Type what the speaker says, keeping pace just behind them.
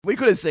We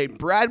could have seen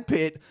Brad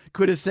Pitt,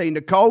 could have seen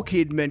Nicole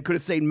Kidman, could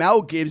have seen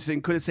Mel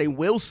Gibson, could have seen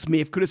Will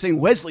Smith, could have seen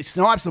Wesley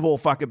Snipes of all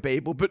fucking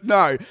people. But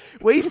no,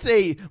 we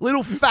see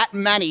little fat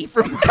Manny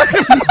from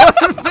Modern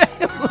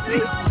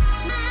Family.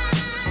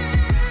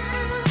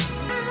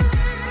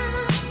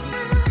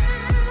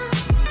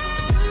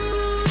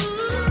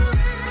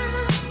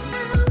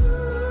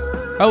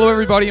 Hello,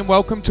 everybody, and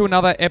welcome to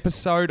another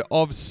episode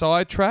of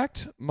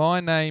Sidetracked.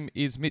 My name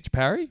is Mitch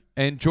Parry,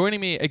 and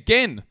joining me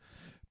again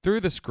through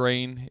the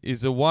screen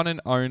is the one and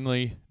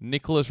only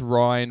Nicholas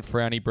Ryan,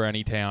 Frowny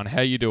Brownie Town.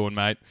 How you doing,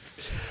 mate?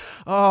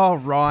 Oh,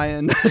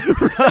 Ryan.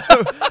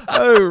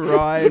 Oh,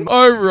 Ryan.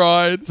 Oh,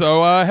 Ryan.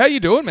 So, how you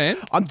doing, man?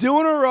 I'm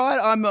doing all right.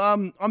 I'm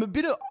in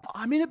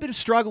a bit of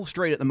struggle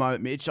street at the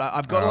moment, Mitch.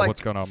 I've got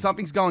what's going on?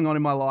 Something's going on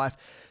in my life.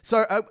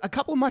 So a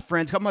couple of my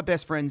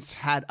best friends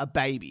had a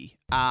baby.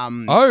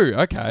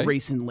 Okay.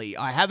 Recently,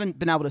 I haven't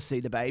been able to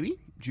see the baby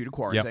due to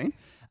quarantine.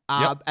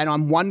 Yep. And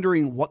I'm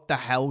wondering, what the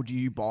hell do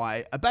you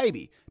buy a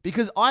baby?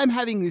 Because I'm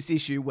having this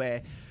issue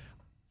where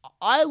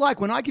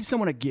when I give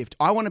someone a gift,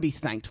 I want to be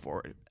thanked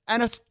for it.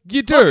 And it's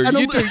You do. and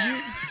You do.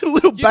 a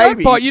little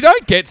baby. You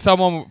don't get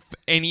someone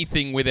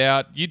anything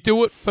without. You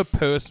do it for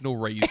personal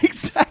reasons.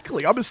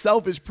 Exactly. I'm a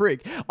selfish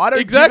prick. I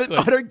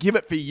don't give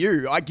it for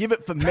you. I give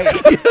it for me.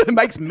 It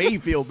makes me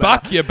feel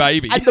better. Fuck your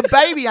baby. And the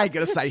baby ain't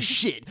going to say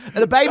shit. And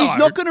the baby's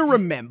not going to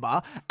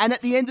remember. And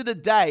at the end of the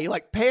day,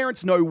 like,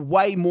 parents know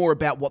way more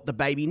about what the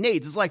baby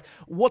needs. It's like,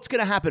 what's going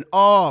to happen?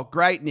 Oh,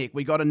 great, Nick.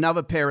 We got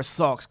another pair of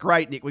socks.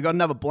 Great, Nick. We got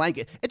another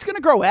blanket. It's going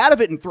to grow out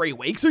of it in 3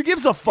 weeks. Who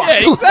gives a fuck?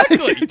 Yeah,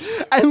 exactly.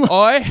 And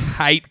I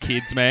hate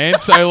kids, man.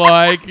 So,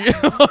 like...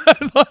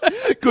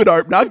 Good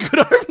opener.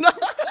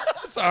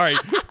 Sorry.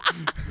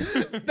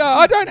 No,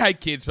 I don't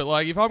hate kids, but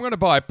like if I'm going to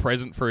buy a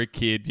present for a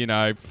kid, you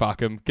know, fuck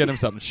him, get him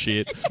something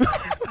shit.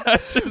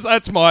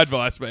 That's my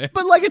advice, man.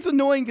 But like, it's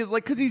annoying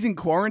because he's in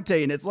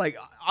quarantine. It's like,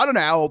 I don't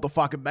know how old the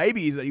fucking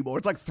baby is anymore.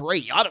 It's like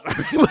 3. I don't know.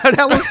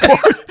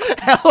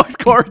 How long's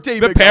quarantine?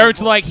 The parents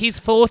are like, he's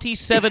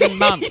 47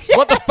 months.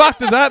 What the fuck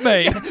does that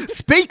mean?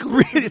 Speak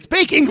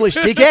English,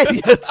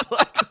 dickhead. It's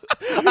like,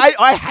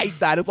 I hate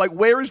that. It's like,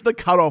 where is the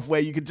cutoff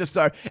where you can just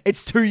say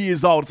it's 2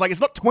 years old? It's like,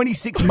 it's not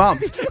 26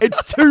 months.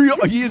 It's 2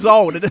 years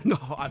old. And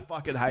I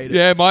fucking hate it.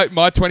 Yeah, my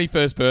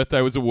 21st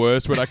birthday was the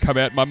worst when I come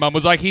out. My mum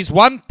was like, he's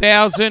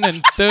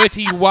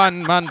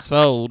 1,031 months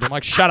old. I'm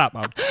like, shut up,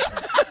 mum.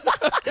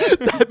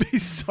 That'd be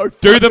so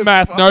Do the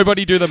math.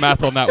 Nobody do the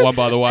math on that one,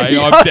 by the way.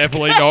 Yeah, I'm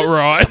definitely not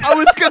right. I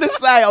was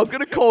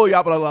going to call you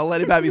up and I'll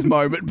let him have his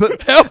moment.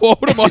 But how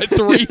old am I?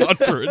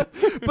 300.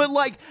 But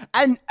like,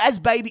 and as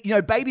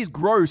babies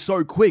grow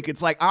so quick.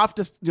 It's like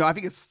after, I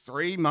think it's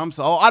 3 months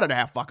old. I don't know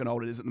how fucking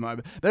old it is at the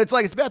moment. But it's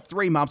like, it's about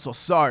 3 months or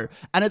so.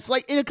 And it's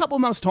like, in a couple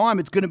of months' time,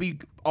 it's going to be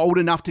old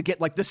enough to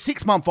get like the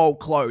 6-month-old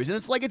clothes. And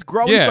it's like, it's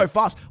growing so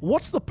fast.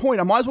 What's the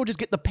point? I might as well just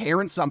get the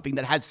parents something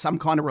that has some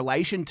kind of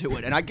relation to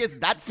it. And I guess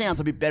that sounds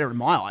a bit better in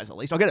my eyes, at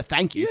least. I'll get a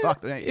thank you. Yeah.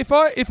 Fuck that. If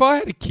I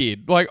had a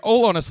kid, like,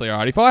 all honestly, all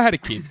right, if I had a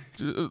kid,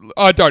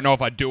 I don't know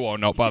if I do or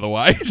not, by the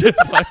way. Just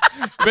like,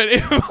 but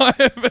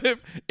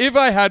if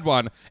I had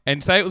one,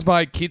 and say it was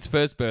my kid's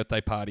first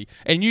birthday party,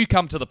 and you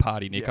come to the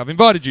party, Nick, I've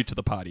invited you to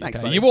the party. Thanks,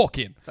 okay? buddy. You walk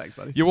in. Thanks,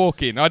 buddy. You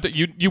walk in.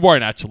 You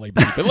won't actually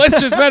be, but let's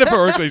just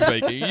metaphorically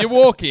speaking. You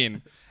walk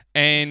in.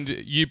 And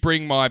you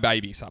bring my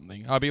baby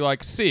something. I'll be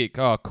like, sick.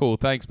 Oh, cool.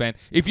 Thanks, man.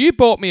 If you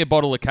bought me a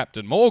bottle of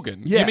Captain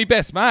Morgan, you're my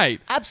best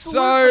mate.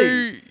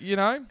 Absolutely. So, you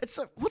know. It's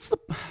like, what's the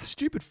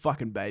stupid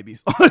fucking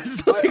babies?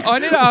 Honestly. I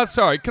need to ask,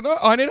 I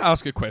need to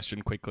ask a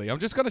question quickly. I'm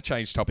just going to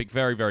change topic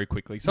very, very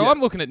quickly. So I'm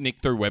looking at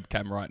Nick through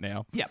webcam right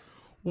now. Yep.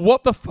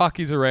 What the fuck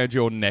is around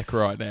your neck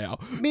right now?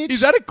 Mitch, is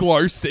that a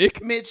glow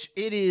stick? Mitch,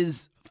 it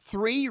is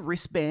 3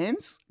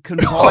 wristbands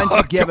combined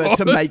together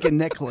to make a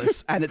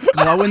necklace, and it's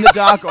glow in the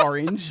dark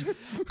orange.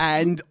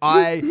 And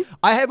I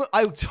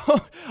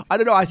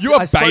don't know. You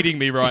are baiting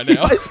me right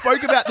now. I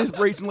spoke about this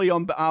recently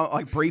on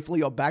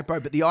briefly on Backbone,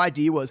 but the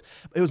idea was,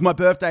 it was my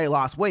birthday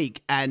last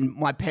week, and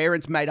my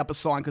parents made up a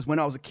sign because when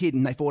I was a kid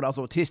and they thought I was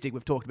autistic,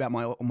 we've talked about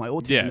my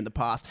autism in the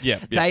past. Yeah.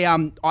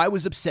 I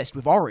was obsessed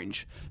with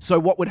orange. So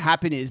what would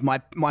happen is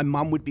my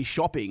mum would be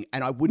shopping,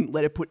 and I wouldn't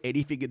let her put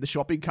anything in the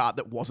shopping cart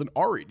that wasn't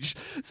orange.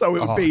 So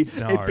it would be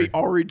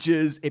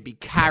oranges. It'd be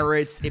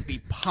carrots, it'd be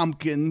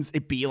pumpkins,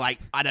 it'd be like,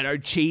 I don't know,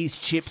 cheese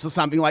chips or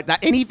something like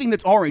that. Anything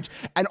that's orange.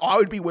 And I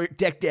would be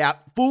decked out,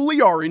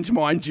 fully orange,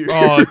 mind you.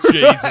 Oh,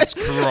 Jesus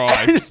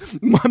Christ.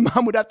 And my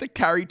mum would have to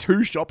carry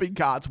 2 shopping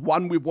carts,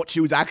 one with what she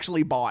was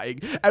actually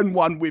buying and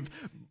one with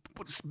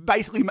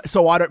basically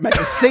so I don't make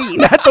a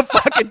scene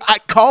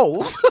at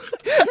Coles.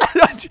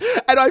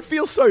 And I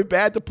feel so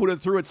bad to put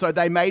it through it. So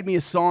they made me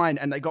a sign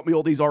and they got me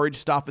all these orange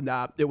stuff. And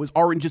it was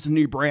Orange is the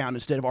New Brown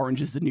instead of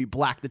Orange is the New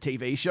Black, the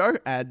TV show.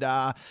 And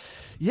I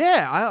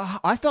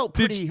felt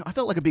I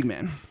felt like a big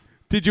man.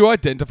 Did you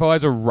identify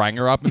as a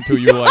ranger-up until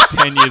you were like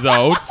 10 years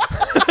old?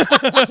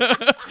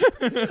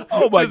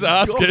 Oh my Just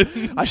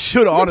asking. God. I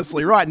should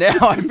honestly right now.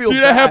 I feel Do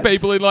you know bad. how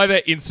people in like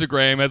their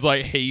Instagram as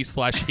like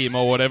he/him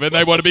or whatever, and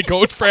they want to be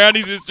called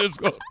Frownies, it's just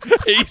called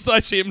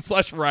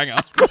he/him/ranger.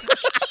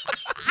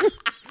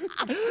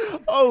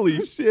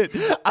 Holy shit.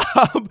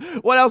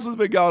 What else has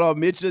been going on,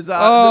 Mitch?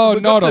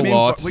 Not a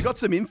lot. We got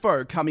some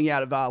info coming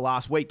out of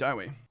last week, don't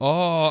we?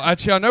 Oh,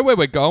 actually, I know where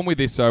we're going with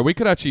this, though. We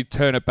could actually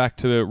turn it back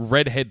to the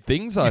redhead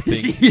things, I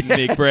think, yes.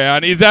 Nick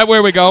Brown. Is that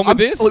where we're going with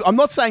this? Look, I'm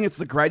not saying it's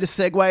the greatest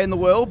segue in the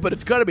world, but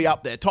it's got to be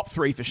up there. Top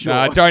 3 for sure.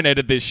 Nah, don't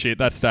edit this shit.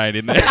 That's staying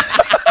in there.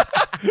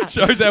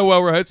 Shows how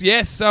well rehearsed.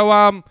 Yes,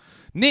 so,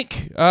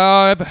 Nick,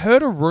 I've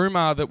heard a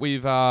rumour that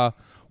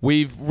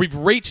we've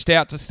reached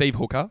out to Steve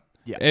Hooker.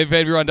 Yeah. If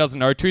everyone doesn't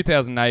know,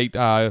 2008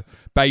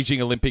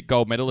 Beijing Olympic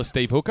gold medalist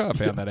Steve Hooker. I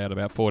found that out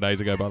about 4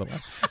 days ago, by the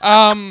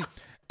way.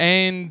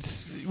 And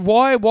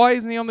why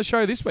isn't he on the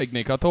show this week,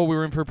 Nick? I thought we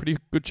were in for a pretty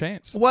good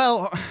chance.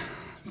 Well,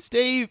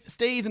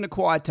 Steve's an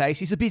acquired taste.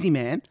 He's a busy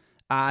man.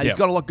 He's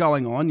got a lot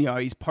going on. You know,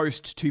 his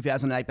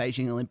post-2008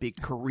 Beijing Olympic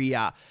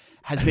career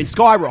has been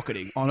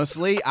skyrocketing,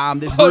 honestly.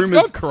 There's rumors, it's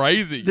gone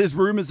crazy. There's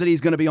rumors that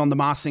he's going to be on The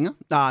Masked Singer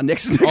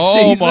next season.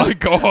 Oh, my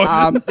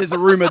God. There's a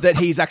rumor that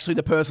he's actually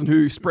the person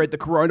who spread the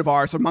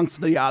coronavirus amongst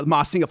the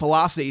Masked Singer for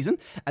last season,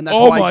 and that's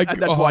why he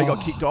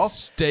got kicked off.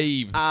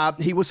 Steve.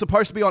 He was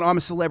supposed to be on I'm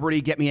a Celebrity,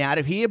 Get Me Out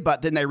of Here,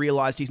 but then they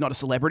realized he's not a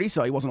celebrity,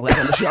 so he wasn't allowed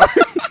on the show.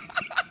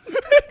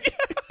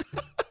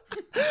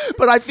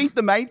 But I think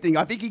the main thing,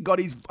 he's got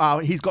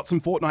some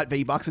Fortnite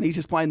V-Bucks and he's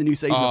just playing the new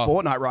season of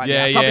Fortnite right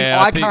now. Something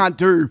I can't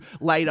do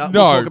later.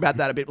 No, we'll talk about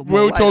that a bit more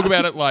We'll later. talk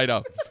about it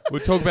later.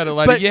 But,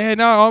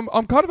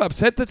 I'm kind of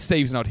upset that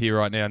Steve's not here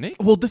right now, Nick.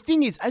 Well, the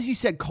thing is, as you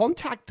said,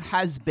 contact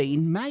has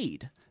been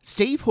made.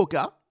 Steve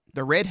Hooker,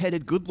 the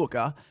red-headed good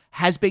looker,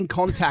 has been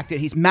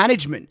contacted. His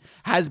management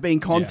has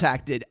been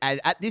contacted. And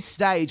at this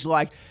stage,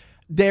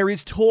 there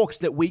is talks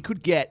that we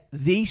could get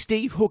the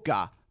Steve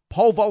Hooker,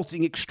 pole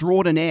vaulting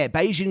extraordinaire,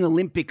 Beijing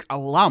Olympic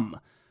alum.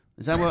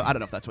 Is that what? I don't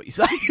know if that's what you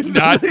say.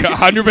 Nah,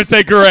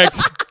 100% correct.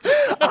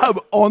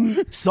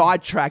 On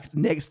Sidetracked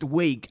next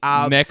week.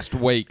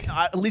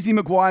 Lizzie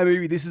McGuire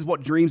movie, This Is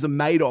What Dreams Are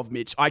Made Of,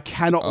 Mitch. I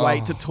cannot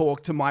wait to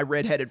talk to my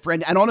redheaded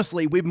friend. And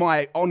honestly, with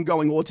my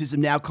ongoing autism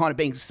now kind of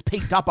being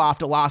picked up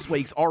after last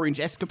week's orange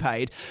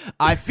escapade,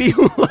 I feel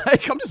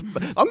like I'm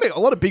making a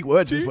lot of big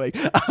words this week.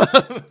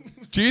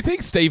 Do you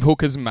think Steve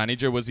Hooker's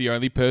manager was the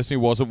only person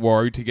who wasn't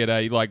worried to get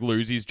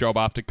lose his job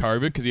after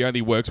COVID because he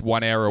only works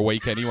 1 hour a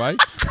week anyway?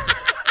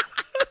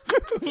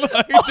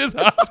 Just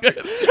ask it.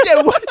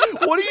 Yeah,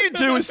 what do you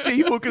do as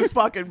Steve Hooker's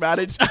fucking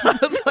manager?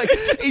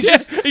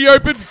 He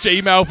opens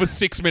Gmail for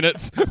 6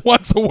 minutes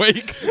once a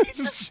week.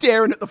 He's just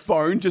staring at the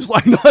phone, just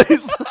like and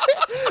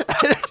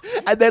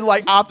then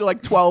after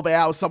 12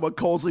 hours, someone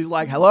calls. He's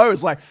like, "Hello."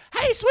 It's like,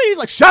 "Hey, sweetie." He's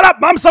like, "Shut up,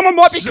 mum. Someone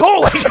might be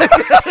calling."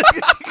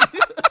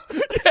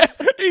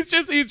 He's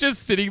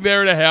just sitting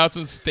there in a house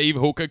and Steve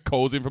Hooker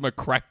calls him from a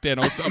crack den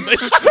or something.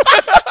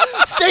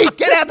 Steve,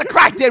 get out the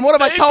crack den. What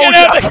have I told you?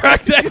 Get out the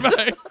crack den,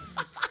 mate.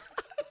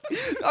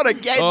 Not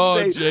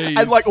again, Steve. Geez.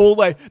 And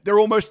they're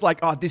almost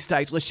at this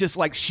stage, let's just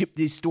ship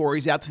these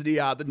stories out to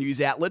the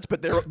news outlets,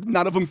 but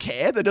none of them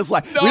care. They're just we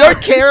don't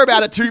care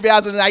about a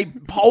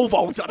 2008 pole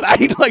vaulter,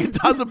 mate. It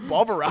doesn't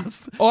bother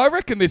us. I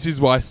reckon this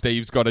is why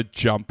Steve's got to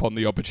jump on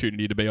the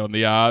opportunity to be on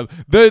the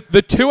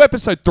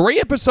 3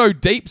 episode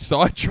deep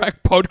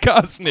Sidetrack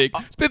podcast, Nick.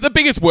 It's been the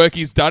biggest work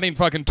he's done in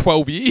fucking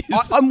 12 years.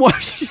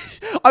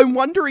 I'm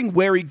wondering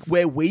where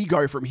we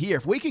go from here.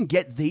 If we can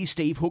get the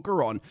Steve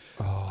Hooker on,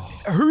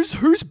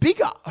 who's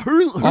bigger?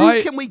 Who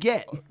can we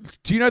get?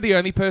 Do you know the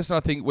only person I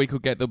think we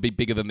could get that'll be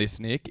bigger than this,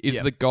 Nick,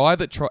 is the guy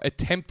that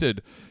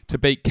attempted to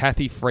beat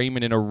Kathy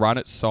Freeman in a run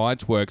at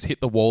Science Works, hit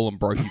the wall and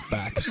broke his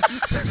back.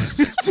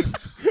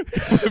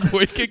 If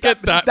we could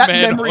get that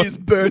man memory on. is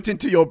burnt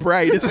into your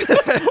brain, isn't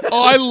it?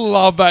 I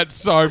love that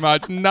so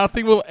much.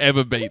 Nothing will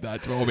ever beat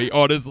that for me,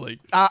 honestly.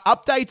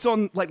 Updates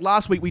on,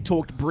 last week we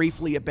talked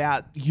briefly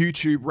about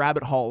YouTube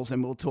rabbit holes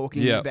and we were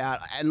talking about,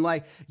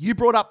 and you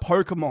brought up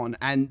Pokemon,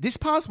 and this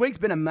past week's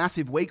been a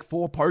massive week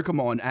for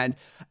Pokemon, and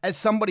as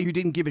somebody who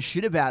didn't give a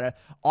shit about it,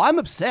 I'm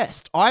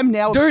obsessed. I'm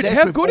now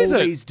obsessed with all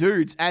these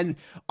dudes, and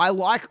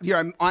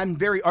I'm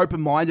very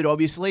open-minded,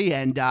 obviously,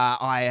 and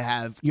I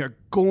have,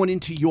 gone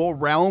into your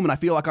realm, and I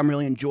feel like I'm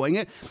really enjoying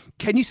it.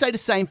 Can you say the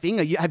same thing?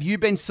 Have you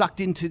been sucked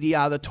into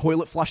the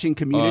toilet flushing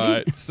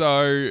community?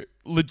 So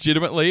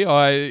legitimately,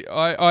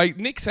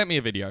 Nick sent me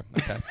a video.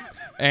 Okay.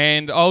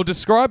 And I'll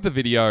describe the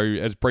video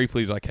as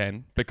briefly as I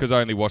can because I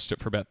only watched it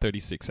for about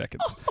 36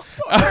 seconds.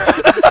 It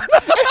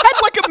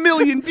had 1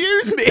 million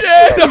views, Mitch.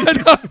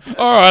 No.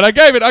 All right, I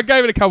gave it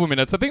a couple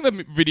minutes. I think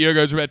the video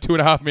goes about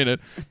 2.5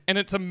 minutes, and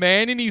it's a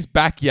man in his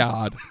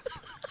backyard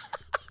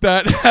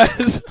that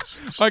has,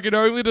 I can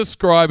only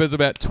describe as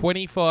about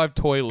 25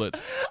 toilets.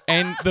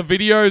 And the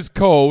video is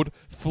called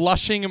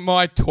Flushing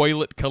My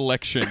Toilet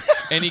Collection.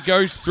 And he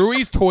goes through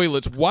his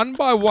toilets one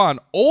by one,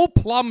 all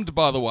plumbed,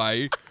 by the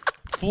way,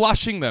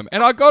 flushing them.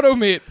 And I got to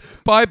admit,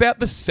 by about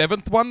the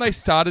 7th one, they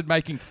started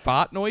making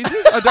fart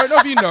noises. I don't know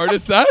if you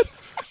noticed that.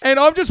 And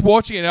I'm just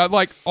watching it.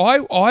 And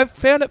I've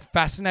found it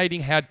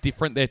fascinating how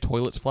different their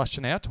toilets flush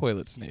than our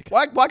toilets, Nick.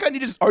 Why can't you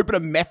just open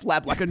a meth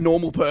lab like a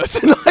normal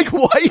person?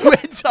 Why you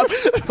end up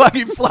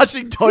fucking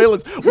flushing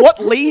toilets? What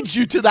leads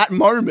you to that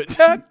moment?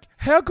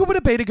 How good would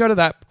it be to go to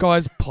that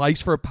guy's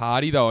place for a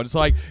party, though? And it's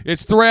like,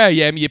 it's 3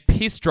 a.m., you're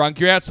piss drunk,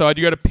 you're outside,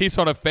 you got to piss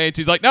on a fence.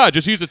 He's like, no,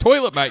 just use the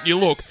toilet, mate. And you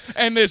look,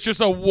 and there's just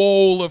a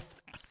wall of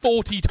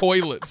 40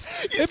 toilets.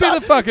 It'd be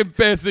the fucking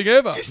best thing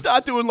ever. You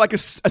start doing like a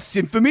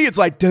symphony. It's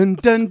like dun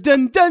dun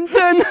dun dun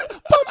dun, bum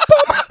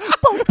bum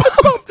bum bum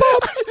bum bum.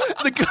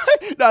 The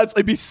guy, no,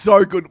 it'd be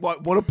so good.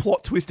 Like, what a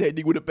plot twist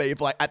ending would it be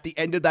if, like, at the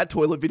end of that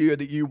toilet video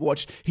that you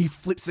watched, he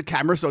flips the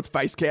camera so it's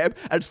face cam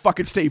and it's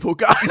fucking Steve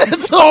Hooker.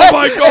 Oh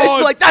my god!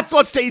 It's like that's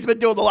what Steve's been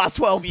doing the last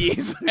 12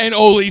 years. And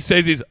all he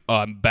says is,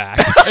 "I'm back."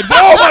 And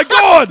oh my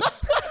god!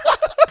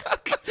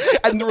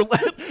 And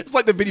it's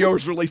like the video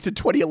was released in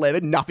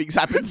 2011. Nothing's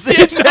happened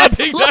since.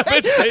 Nothing's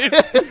happened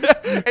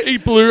since. He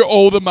blew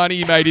all the money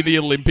he made in the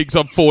Olympics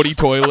on 40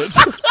 toilets.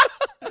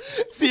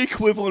 It's the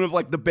equivalent of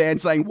like the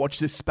band saying, "Watch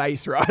this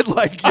space," right?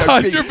 Like, you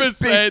know,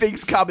 100%. big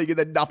things coming and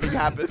then nothing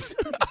happens.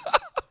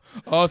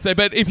 Oh, so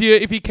but if you're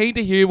keen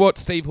to hear what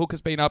Steve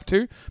Hooker's been up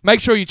to, make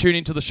sure you tune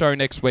into the show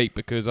next week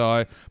because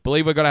I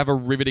believe we're going to have a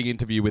riveting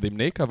interview with him,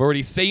 Nick. I've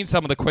already seen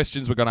some of the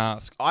questions we're going to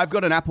ask. I've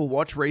got an Apple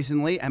Watch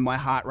recently and my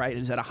heart rate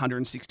is at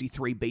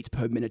 163 beats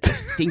per minute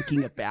just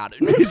thinking about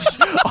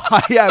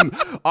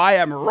it. I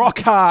am rock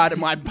hard.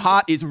 My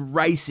heart is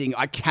racing.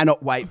 I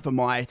cannot wait for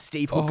my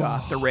Steve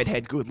Hooker, the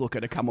redhead good looker,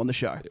 to come on the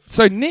show.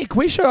 So Nick,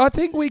 I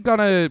think we're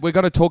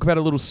gonna talk about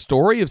a little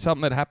story of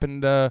something that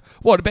happened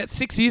about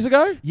 6 years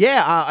ago?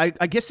 Yeah,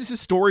 I guess this is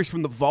stories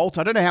from the vault.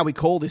 I don't know how we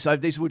call this.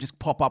 These will just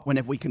pop up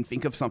whenever we can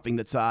think of something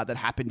that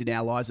happened in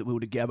our lives that we were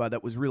together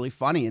that was really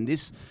funny. And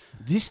this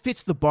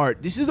fits the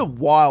boat. This is a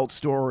wild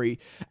story.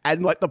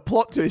 And like the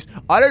plot twist,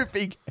 I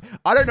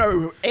don't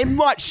know, M.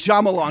 Night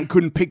Shyamalan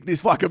couldn't pick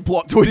this fucking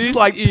plot twist. This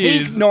like peak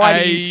is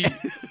 90s.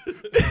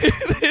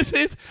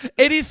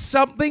 It is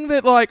something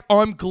that, like,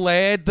 I'm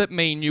glad that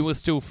me and you are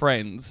still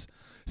friends.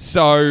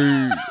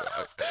 So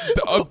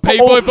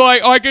people are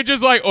like, I could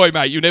just like, oi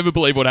mate, you never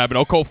believe what happened.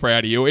 I'll call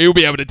Frowdy. He'll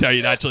be able to tell you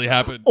it actually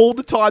happened. All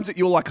the times that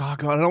you're like, oh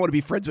god, I don't want to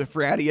be friends with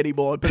Frowdy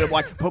anymore. But I'm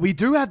like, but we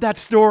do have that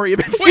story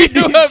about We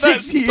do Sydney have 6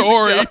 that years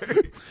story.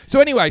 ago. So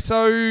anyway,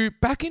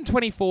 back in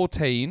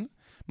 2014,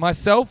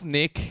 myself,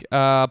 Nick,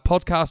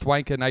 podcast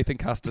wanker Nathan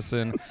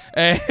Custerson,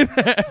 and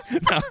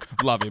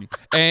love him,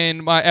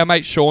 and our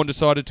mate Sean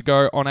decided to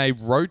go on a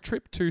road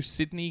trip to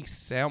Sydney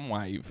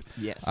Soundwave.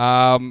 Yes.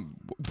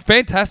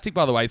 Fantastic,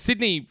 by the way.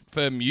 Sydney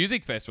for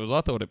music festivals. I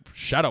thought it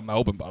shut up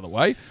Melbourne, by the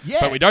way. Yeah.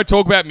 But we don't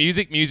talk about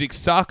music. Music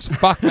sucks.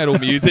 Fuck metal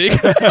music.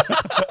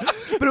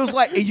 But it was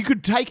like you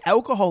could take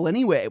alcohol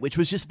anywhere, which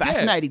was just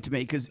fascinating to me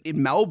because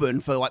in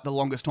Melbourne for like the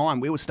longest time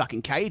we were stuck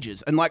in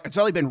cages, and like it's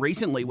only been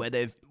recently where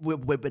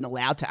we've been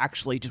allowed to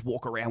actually just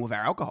walk around with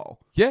our alcohol.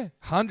 Yeah,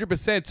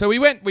 100%. So we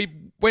went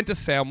to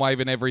Soundwave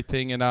and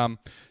everything, and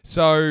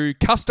so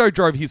Custo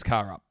drove his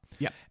car up.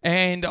 Yeah,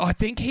 and I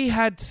think he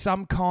had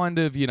some kind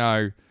of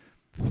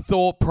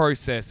thought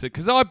process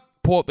because I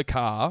bought the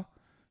car.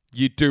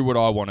 You do what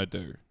I want to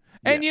do.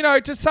 And,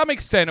 to some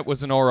extent, it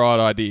was an all right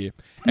idea.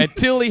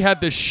 Until he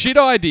had the shit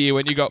idea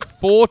when you got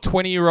 4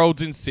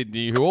 20-year-olds in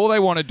Sydney who all they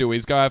want to do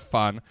is go have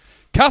fun.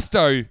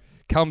 Custo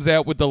comes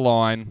out with the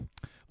line,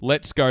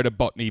 "Let's go to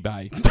Botany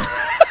Bay."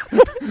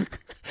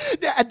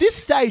 Now, at this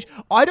stage,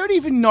 I don't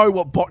even know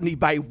what Botany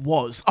Bay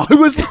was. I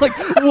was like,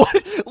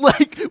 what?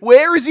 Like,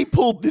 where has he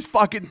pulled this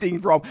fucking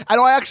thing from?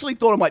 And I actually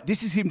thought, I'm like,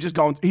 this is him just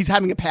going, he's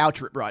having a power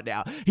trip right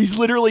now. He's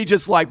literally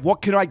just like,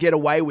 what can I get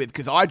away with?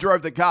 Because I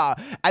drove the car.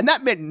 And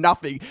that meant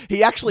nothing.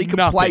 He actually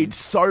complained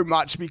so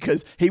much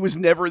because he was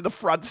never in the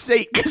front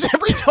seat. Because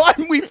every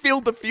time we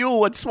filled the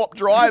fuel and swapped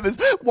drivers,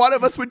 one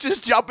of us would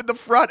just jump in the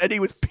front and he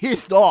was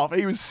pissed off.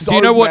 He was so mad. Do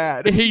you know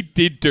what he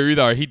did do,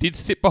 though? He did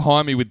sit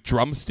behind me with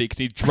drumsticks.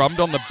 He drummed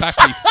on the back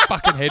of my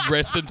fucking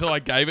headrest until I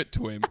gave it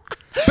to him.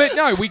 But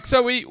no,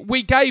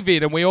 we gave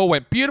in and we all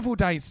went, beautiful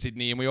day in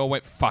Sydney, and we all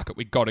went, fuck it,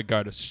 we got to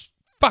go to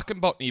fucking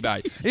Botany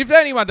Bay. If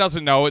anyone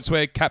doesn't know, it's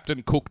where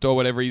Captain Cooked or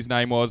whatever his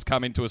name was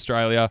come into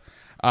Australia.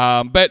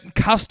 But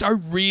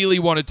Custo really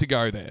wanted to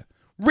go there.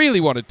 Really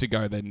wanted to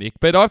go there, Nick.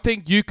 But I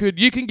think you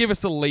can give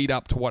us a lead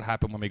up to what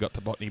happened when we got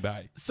to Botany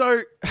Bay.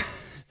 So,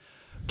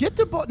 get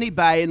to Botany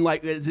Bay and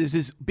like there's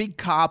this big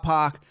car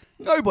park.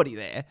 Nobody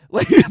there.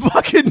 Like,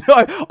 fucking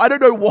no. I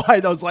don't know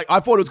why. I was like,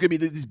 I thought it was going to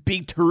be this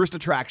big tourist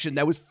attraction.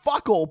 There was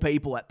fuck all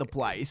people at the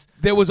place.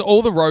 There was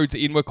all the roads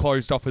in were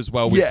closed off as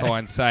well with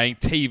signs saying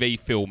TV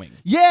filming.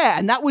 Yeah,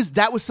 and that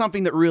was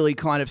something that really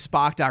kind of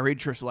sparked our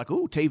interest. We're like,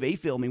 oh, TV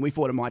filming. We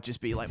thought it might just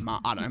be like,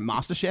 I don't know,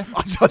 MasterChef.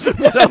 I don't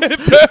know what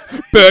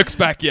else. Burke's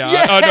backyard.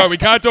 Yeah. Oh, no, we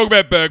can't talk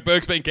about Burke.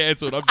 Burke's been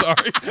cancelled. I'm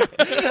sorry.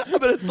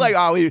 But it's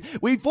like,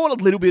 we thought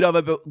a little bit of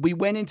it, but we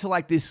went into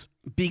like this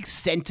big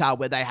center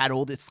where they had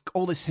all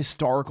this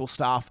historical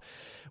stuff.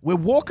 We're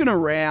walking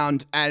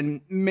around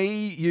and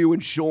me, you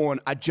and Sean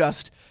are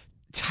just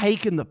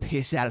taken the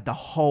piss out of the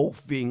whole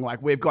thing.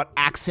 Like, we've got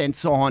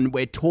accents on,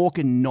 we're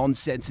talking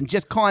nonsense, and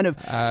just kind of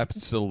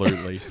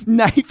Absolutely.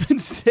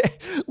 Nathan's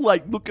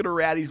like looking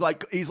around. He's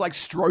like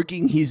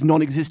stroking his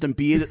non-existent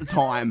beard at the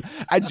time,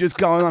 and just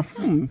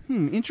going,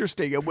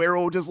 interesting. And we're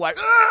all just like,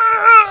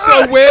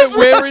 so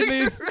we're in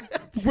this.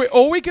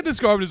 All we can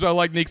describe it as well,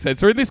 like Nick said.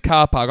 So we're in this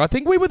car park. I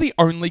think we were the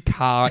only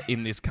car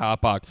in this car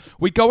park.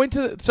 We go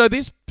into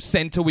this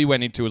center we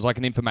went into was like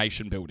an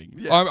information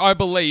building, I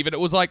believe, and it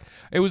was I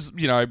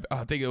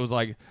think it was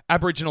like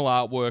Aboriginal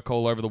artwork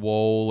all over the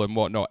wall and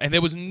whatnot, and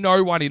there was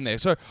no one in there.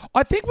 So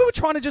I think we were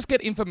trying to just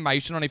get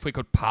information on if we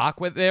could park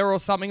there or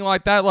something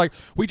like that. Like,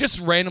 we just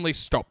randomly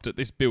stopped at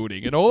this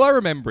building, and all I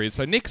remember is,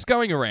 so Nick's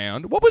going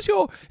around.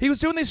 He was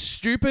doing this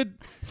stupid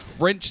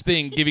French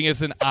thing, giving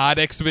us an art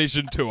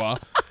exhibition tour.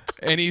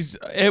 And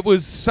it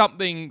was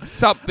something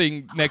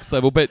next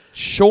level. But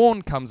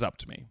Sean comes up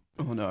to me.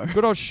 oh no.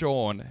 Good old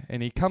Sean.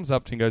 And he comes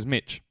up to me and goes,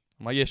 Mitch.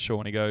 I'm like, yes,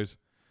 Sean. He goes,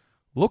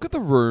 look at the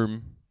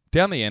room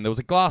down the end. There was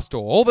a glass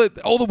door. All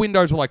the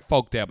windows were like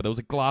fogged out, but there was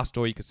a glass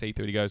door you could see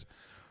through. He goes,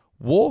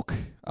 walk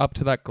up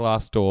to that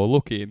glass door,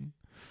 look in,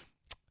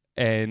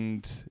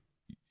 and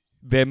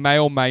there may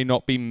or may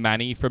not be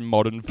Manny from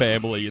Modern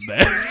Family in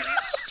there.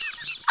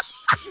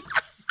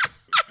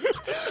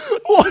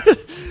 What?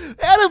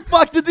 How the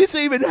fuck did this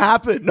even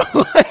happen?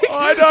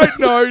 I don't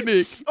know,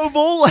 Nick. Of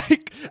all,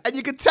 and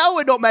you can tell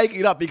we're not making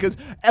it up, because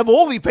of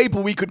all the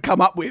people we could come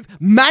up with,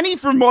 Manny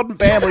from Modern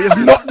Family is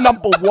not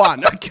number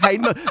one, okay?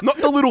 Not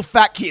the little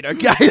fat kid,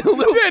 okay?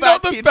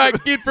 Not the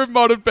fat kid from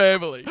Modern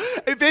Family.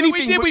 If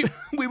anything,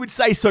 we would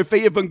say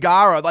Sofia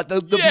Vergara, like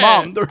the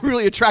mum, the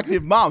really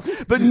attractive mum.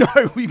 But no,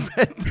 we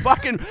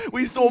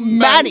saw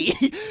Manny.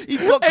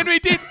 And we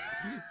did.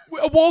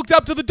 I walked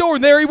up to the door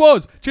and there he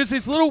was. Just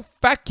this little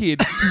fat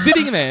kid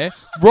sitting there,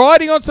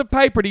 writing on some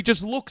paper, and he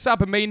just looks up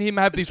and me and him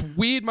have this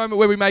weird moment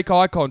where we make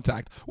eye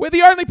contact. We're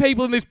the only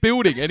people in this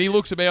building. And he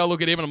looks at me, I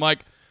look at him, and I'm like,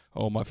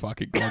 oh my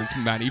fucking God, it's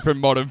Manny from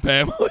Modern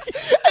Family.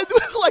 And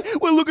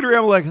we're looking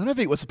around, we're like, I don't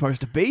think we're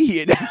supposed to be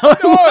here now.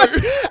 No.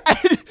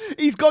 And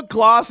he's got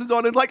glasses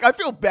on, and I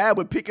feel bad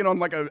we're picking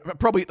on a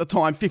probably at the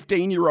time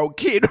 15-year-old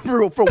kid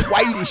for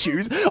weight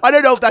issues. I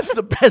don't know if that's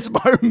the best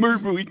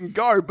move we can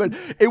go, but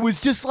it was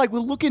just we're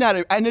looking at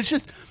it, and it's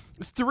just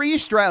three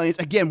Australians,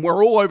 again,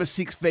 we're all over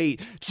 6 feet,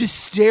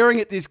 just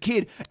staring at this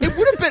kid. It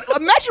would have been,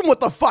 imagine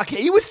what the fuck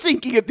he was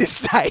thinking at this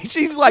stage.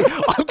 He's like,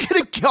 I'm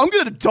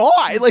gonna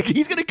die.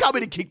 He's gonna come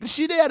in and kick the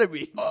shit out of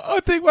me. I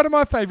think one of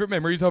my favourite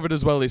memories of it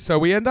as well is, so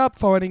we end up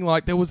finding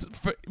there was,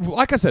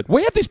 like I said,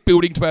 we had this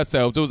building to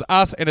ourselves. It was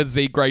us and a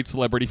Z-grade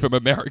celebrity from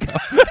America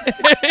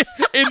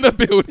in the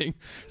building.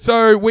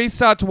 So we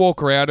start to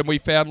walk around and we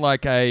found I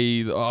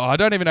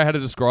don't even know how to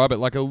describe it,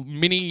 like a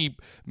mini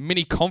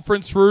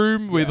conference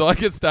room with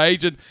a stage.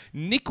 And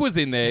Nick was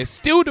in there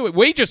still doing,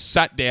 we just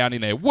sat down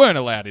in there, weren't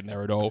allowed in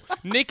there at all.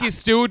 Nick is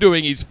still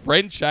doing his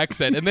French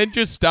accent and then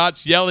just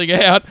starts yelling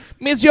out,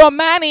 Monsieur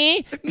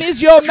Manny,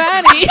 Monsieur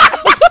Manny.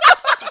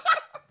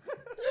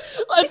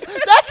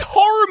 That's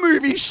horror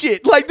movie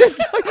shit.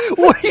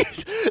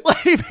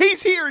 If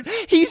he's here,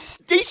 he's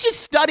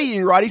just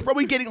studying, right? He's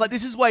probably getting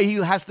this is why he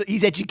has to,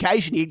 his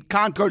education. He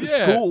can't go to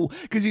school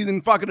because he's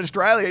in fucking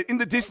Australia. In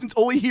the distance,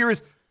 all he hears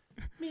is,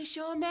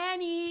 Monsieur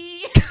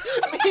Manny,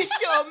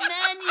 Monsieur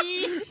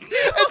Manny.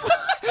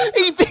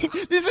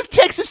 This is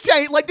Texas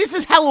Chain. This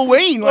is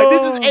Halloween.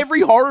 This is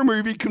every horror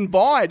movie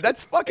combined.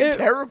 That's fucking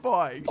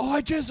terrifying.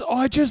 I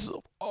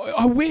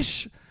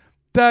wish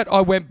that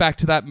I went back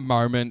to that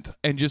moment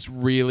and just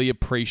really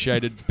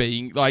appreciated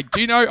being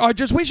I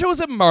just wish it was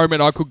a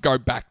moment I could go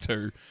back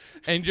to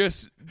and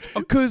just,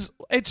 because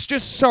it's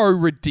just so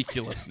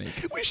ridiculous,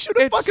 Nick. We should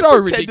have fucking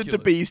pretended to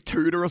be his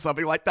tutor or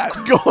something like that.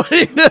 God,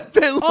 in a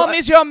bit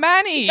Monsieur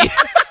Manny.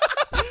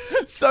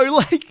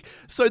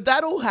 So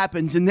that all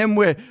happens, and then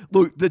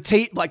the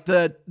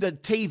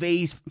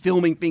TV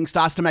filming thing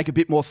starts to make a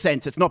bit more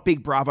sense. It's not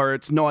Big Brother,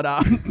 it's not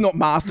not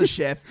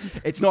MasterChef,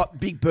 it's not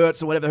Big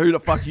Berts or whatever. Who the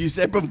fuck you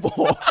said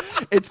before?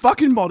 It's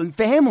fucking Modern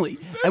Family,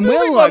 and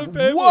we're like,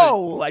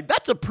 whoa,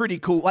 that's a pretty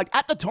cool.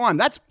 At the time,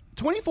 that's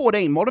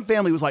 2014, Modern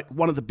Family was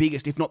one of the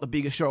biggest, if not the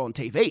biggest show on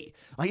TV.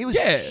 It was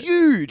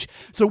huge.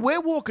 So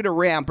we're walking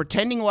around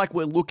pretending like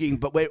we're looking,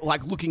 but we're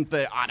looking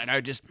for, I don't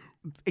know, just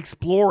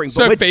exploring.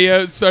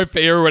 Sophia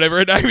or whatever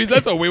her name is.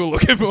 That's all we were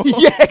looking for.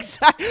 Yeah,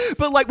 exactly.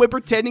 But we're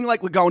pretending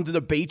we're going to the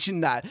beach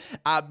and that.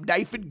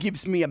 Nathan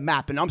gives me a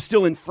map, and I'm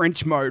still in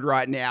French mode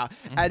right now.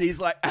 And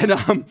he's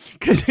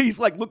because he's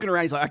looking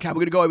around. He's like, okay,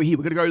 we're gonna go over here.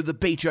 We're gonna go to the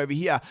beach over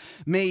here.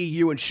 Me,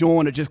 you, and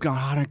Sean are just going,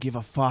 I don't give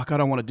a fuck. I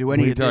don't want to do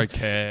any of this. We don't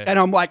care. And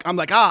I'm like, I'm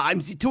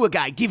the tour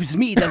guy. Gives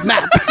me the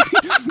map.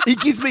 He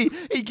gives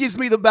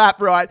me the map,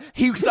 right?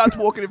 He starts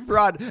walking in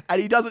front,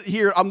 and he doesn't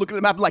hear it. I'm looking at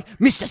the map, I'm like,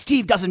 Mr.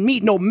 Steve doesn't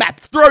need no map.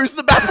 Throws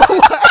the map away.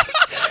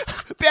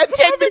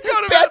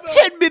 About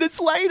 10 minutes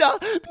later,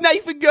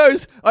 Nathan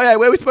goes, oh yeah,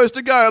 where are we supposed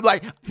to go? I'm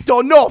like,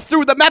 don't know.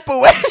 Threw the map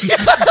away.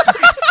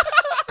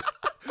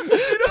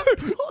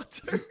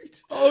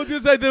 Oh, I was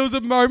going to say, there was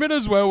a moment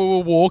as well where we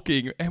were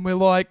walking and we're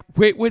like,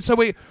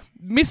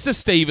 Mr.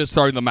 Steve has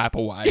thrown the map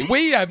away.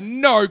 We have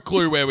no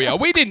clue where we are.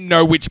 We didn't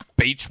know which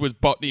beach was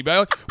Botany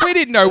Bay. We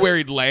didn't know where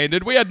he'd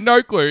landed. We had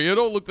no clue. It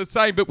all looked the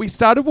same. But we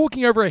started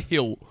walking over a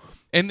hill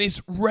and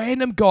this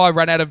random guy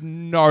ran out of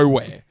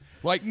nowhere.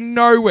 Like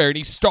nowhere. And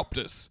he stopped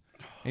us.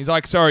 He's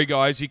like, sorry,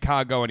 guys, you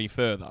can't go any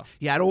further.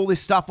 He had all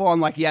this stuff on.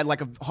 Like he had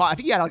like I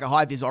think he had like a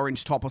high-vis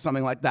orange top or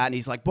something like that. And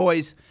he's like,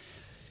 boys,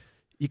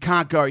 you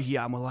can't go here.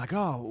 And we're like,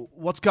 oh,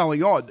 what's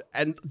going on?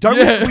 And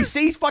we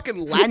see his fucking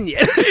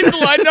lanyard. He's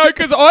like, no,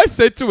 because I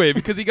said to him,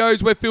 because he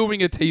goes, we're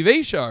filming a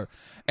TV show.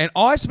 And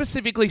I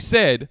specifically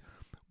said,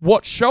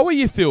 what show are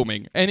you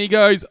filming? And he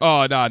goes,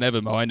 oh, no,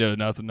 never mind.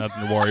 Nothing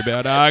to worry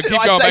about.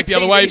 Keep going back the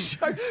other way.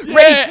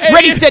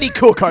 Ready, steady,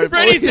 cook,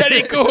 hopefully. Ready,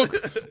 steady,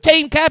 cook.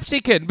 Team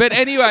Capsicum. But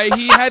anyway,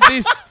 he had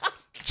this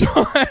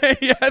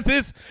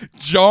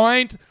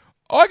giant,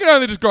 I can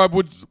only describe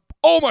what's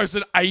almost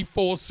an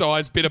A4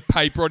 size bit of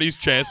paper on his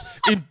chest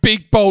in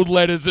big bold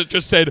letters that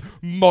just said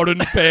Modern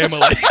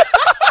Family.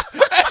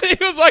 And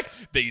he was like,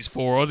 these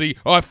four Aussie,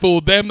 I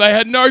fooled them. They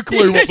had no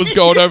clue what was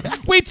going on.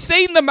 We'd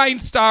seen the main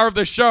star of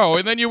the show,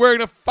 and then you're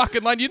wearing a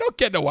fucking line. You're not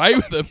getting away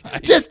with it,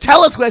 mate. Just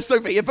tell us where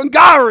Sofia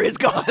Vergara is,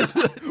 guys.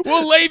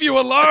 We'll leave you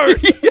alone.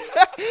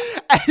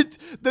 And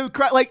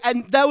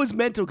and that was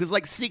mental because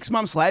like 6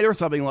 months later or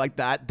something like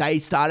that, they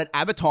started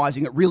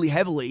advertising it really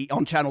heavily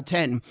on Channel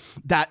 10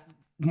 that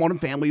Modern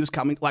Family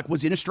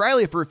was in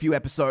Australia for a few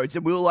episodes,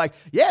 and we were like,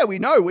 yeah, we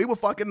know, we were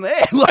fucking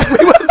there.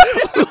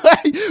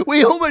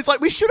 We almost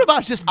we should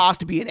have just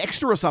asked to be an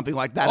extra or something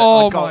like that.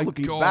 Oh my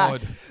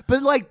God. Back.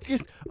 But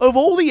just of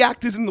all the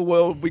actors in the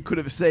world we could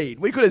have seen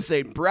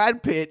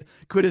Brad Pitt,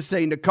 could have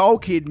seen Nicole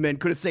Kidman,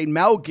 could have seen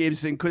Mel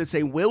Gibson, could have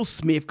seen Will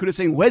Smith, could have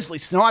seen Wesley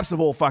Snipes of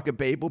all fucking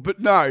people. But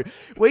no,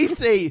 we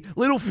see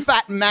little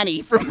fat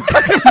Manny from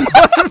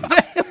Modern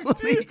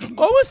Family.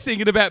 I was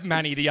thinking about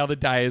Manny the other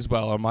day as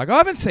well. I'm like, I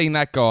haven't seen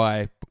that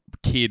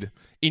kid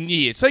in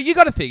years. So you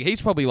got to think,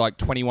 he's probably like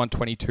 21,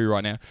 22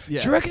 right now. Yeah.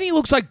 Do you reckon he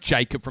looks like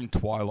Jacob from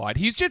Twilight?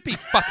 He's just be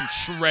fucking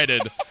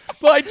shredded.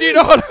 Like, do you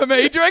know what I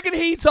mean? Do you reckon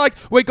he's like,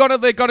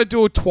 they're gonna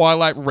do a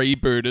Twilight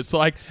reboot? It's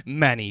like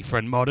Manny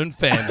from Modern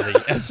Family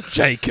as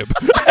Jacob.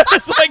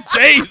 It's like,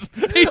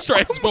 jeez, he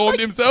transformed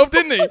himself,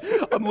 didn't he?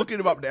 I'm looking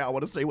him up now. I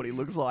want to see what he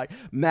looks like.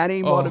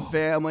 Manny, Modern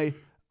Family.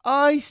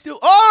 He's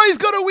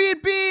got a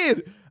weird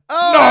beard.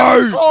 Oh,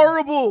 no! That's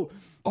horrible.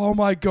 Oh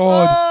my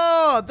God.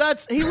 Oh,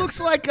 he looks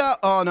like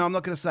oh no, I'm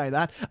not going to say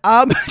that.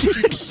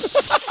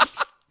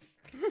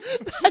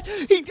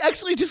 He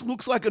actually just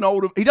looks like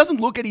he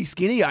doesn't look any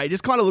skinnier. He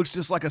just kind of looks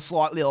just like a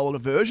slightly older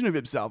version of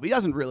himself. He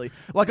doesn't really,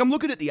 I'm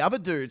looking at the other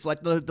dudes,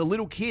 like the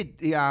little kid,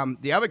 the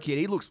other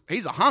kid,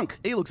 he's a hunk.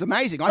 He looks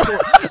amazing.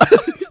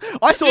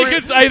 I saw you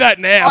can say that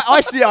now.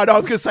 I know. I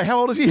was going to say, how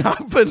old is he?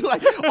 But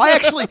I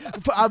actually,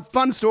 a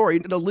fun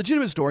story, a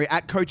legitimate story.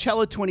 At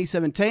Coachella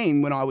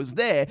 2017, when I was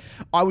there,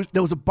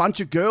 there was a bunch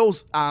of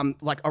girls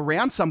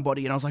around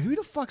somebody, and I was like, who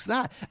the fuck's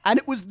that? And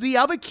it was the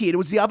other kid. It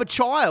was the other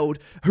child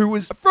who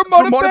was from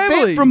Modern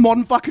Family. From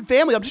Modern fucking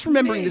Family. I'm just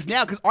remembering this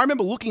now because I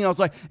remember looking and I was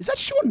like, is that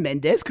Shawn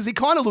Mendes? Because he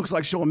kind of looks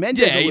like Shawn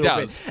Mendes. Yeah, he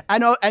does. Bit.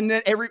 And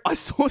then I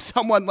saw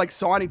someone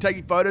signing,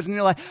 taking photos, and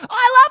they're like,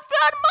 I love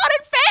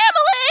Modern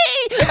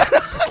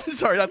Family.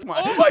 Sorry, that's my.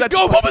 Oh my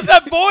God, what was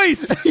that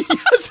voice?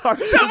 Sorry,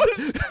 that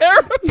was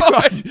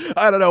terrifying.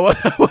 I don't know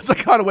what that was. I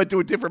kind of went to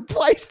a different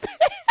place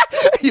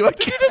there. You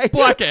okay? Did you just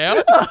black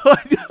out?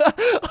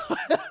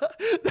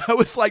 That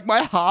was like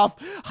my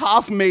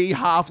half me,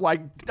 half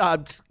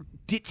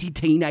ditzy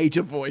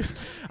teenager voice.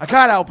 I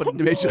can't help it,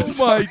 Mitch. Oh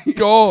my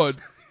God.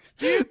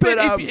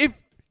 But if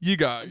you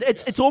go.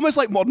 It's almost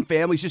like Modern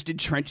Family's just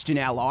entrenched in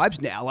our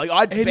lives now.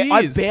 I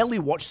barely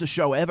watch the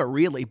show ever,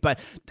 really.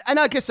 And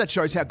I guess that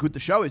shows how good the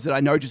show is, that I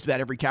know just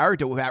about every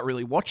character without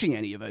really watching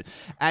any of it.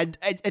 And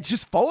it's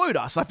just followed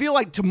us. I feel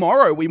like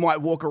tomorrow we might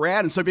walk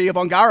around and Sofia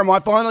Vergara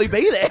might finally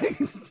be there.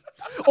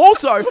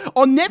 Also,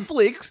 on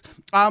Netflix,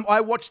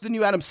 I watched the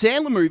new Adam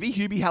Sandler movie,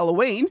 Hubie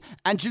Halloween.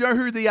 And do you know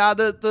who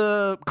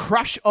the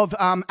crush of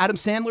Adam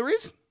Sandler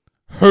is?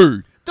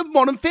 Who? The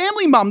Modern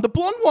Family mum, the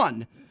blonde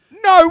one.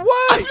 No way!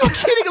 I'm not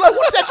kidding. I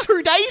watched that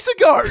 2 days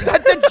ago.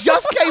 That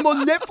just came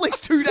on Netflix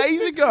 2 days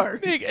ago.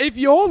 Nick, if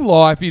your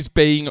life is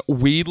being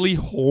weirdly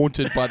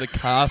haunted by the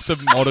cast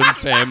of Modern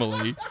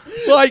Family,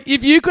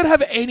 if you could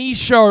have any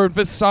show and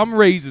for some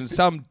reason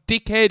some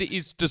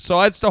dickhead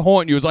decides to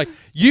haunt you, it's like,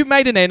 you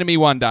made an enemy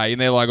one day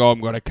and they're like, oh, I'm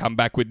going to come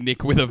back with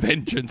Nick with a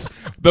vengeance.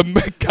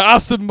 The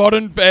cast of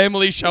Modern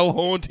Family shall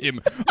haunt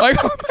him.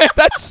 Oh man,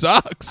 that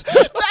sucks.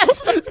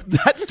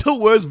 That's the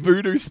worst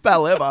voodoo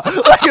spell ever.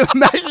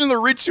 Imagine the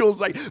rituals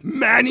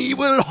Manny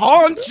will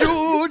haunt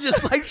you,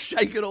 just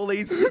shaking all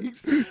these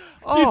things.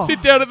 Oh. You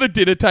sit down at the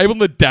dinner table and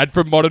the dad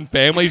from Modern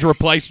Family's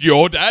replaced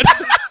your dad.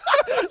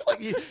 It's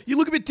like, you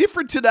look a bit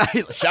different today.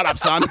 Shut up,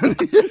 son.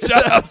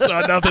 Shut up,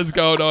 son. Nothing's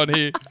going on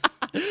here.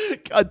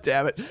 God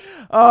damn it.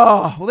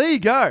 Oh, well, there you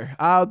go.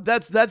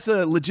 That's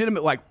a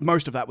legitimate, like,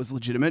 most of that was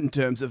legitimate in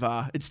terms of,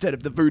 instead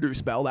of the voodoo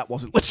spell, that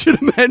wasn't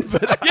legitimate,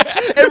 but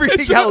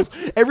everything else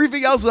was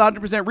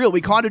 100% real.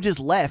 We kind of just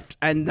left,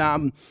 and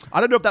I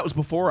don't know if that was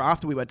before or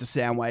after we went to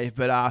Soundwave,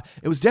 but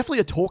it was definitely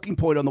a talking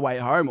point on the way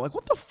home. Like,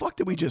 what the fuck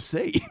did we just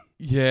see?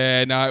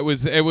 Yeah, no,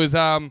 it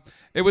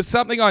was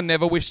something I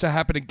never wish to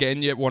happen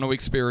again, yet want to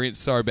experience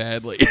so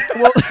badly.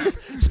 Well,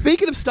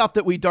 speaking of stuff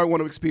that we don't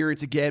want to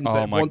experience again,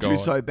 but want to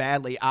so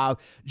badly,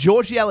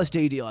 George the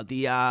LSD dealer,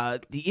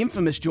 the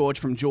infamous George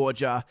from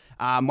Georgia,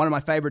 one of my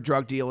favorite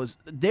drug dealers.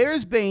 There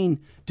has been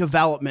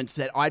developments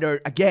that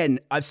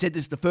I've said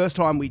this the first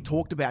time we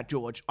talked about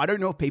George. I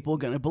don't know if people are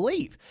going to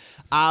believe.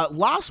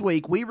 Last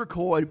week, we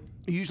record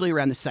usually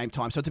around the same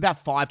time. So it's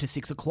about 5 to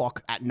 6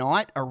 o'clock at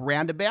night,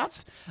 around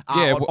abouts.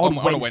 On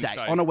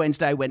Wednesday. On a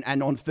Wednesday,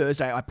 and on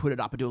Thursday, I put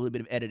it up and do a little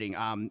bit of editing.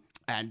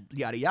 And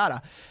yada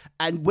yada.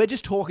 And we're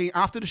just talking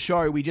after the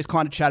show, we just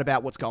kind of chat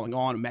about what's going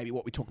on and maybe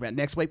what we talk about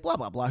next week, blah,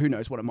 blah, blah. Who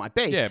knows what it might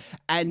be. Yeah.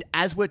 And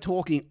as we're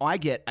talking, I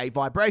get a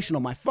vibration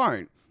on my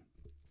phone.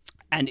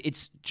 And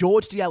it's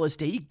George the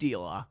LSD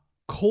dealer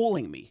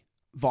calling me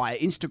via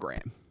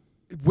Instagram.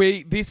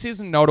 This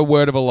is not a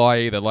word of a lie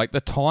either. Like,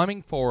 the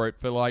timing for it,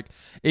 for like,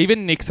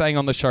 even Nick saying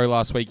on the show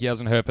last week he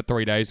hasn't heard for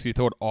 3 days because he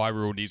thought I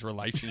ruined his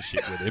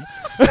relationship with him.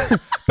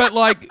 But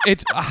like,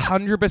 it's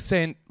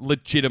 100%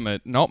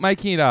 legitimate, not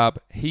making it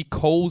up. He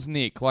calls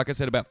Nick, like I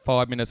said, about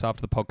 5 minutes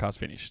after the podcast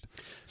finished.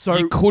 So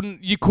you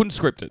couldn't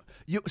script it.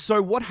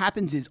 So what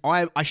happens is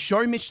I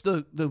show Mitch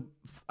the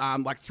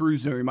like through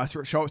Zoom, I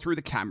show it through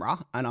the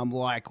camera, and I'm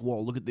like,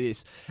 whoa, look at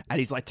this. And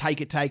he's like,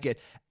 take it.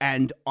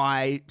 And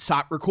I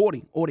start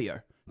recording audio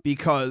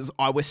because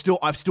I've still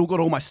got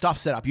all my stuff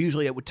set up.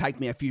 Usually it would take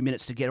me a few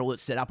minutes to get all it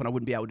set up and I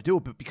wouldn't be able to do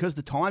it. But because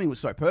the timing was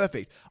so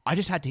perfect, I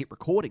just had to hit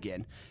record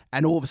again.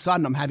 And all of a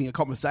sudden I'm having a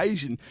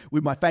conversation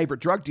with my favorite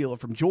drug dealer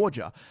from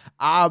Georgia.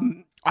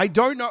 I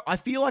don't know. I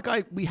feel like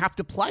we have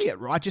to play it,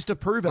 right? Just to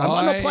prove it. I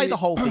might not play the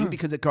whole thing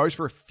because it goes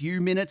for a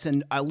few minutes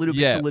and a little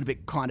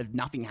bit kind of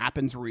nothing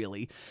happens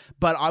really.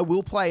 But I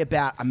will play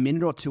about a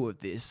minute or two of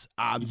this.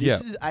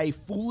 This is a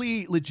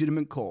fully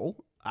legitimate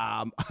call.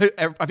 I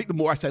think the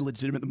more I say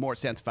legitimate, the more it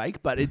sounds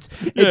fake, but it's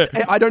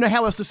I don't know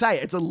how else to say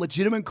it. It's a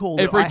legitimate call.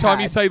 Every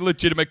time you say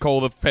legitimate call,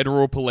 the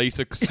federal police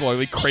are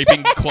slowly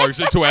creeping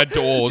closer to our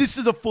doors. This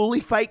is a fully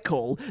fake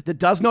call that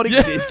does not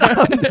exist,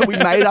 that we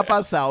made up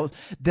ourselves,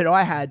 that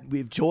I had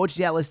with George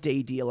the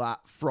LSD dealer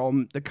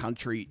from the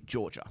country,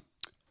 Georgia.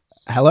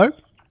 Hello?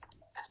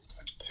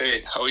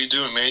 Hey, how are you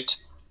doing, mate?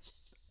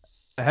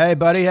 Hey,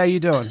 buddy, how you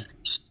doing?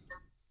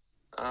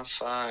 I'm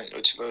fine.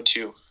 What about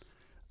you?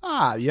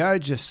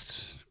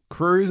 Just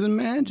cruising,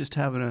 man. Just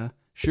having a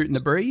shooting the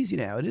breeze. You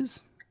know how it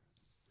is.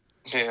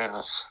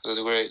 Yeah,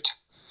 that's great.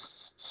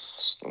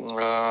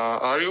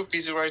 Are you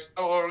busy right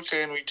now, or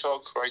can we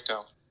talk right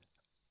now?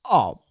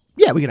 Oh,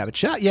 yeah, we can have a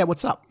chat. Yeah,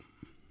 what's up?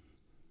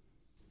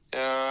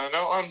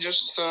 No, I'm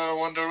just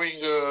wondering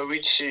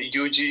which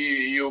UG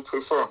you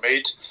prefer,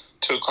 mate,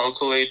 to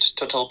calculate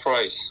total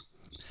price.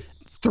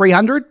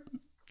 300?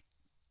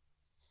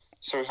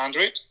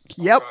 300?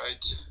 Yep.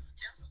 Right.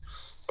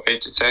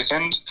 Wait a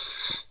second.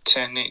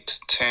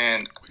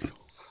 10x10.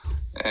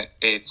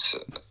 It's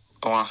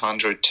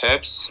 100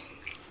 taps.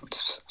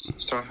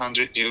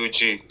 300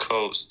 UG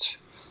cost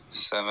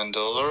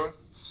 $7.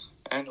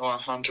 And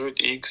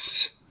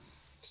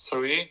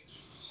 100x3.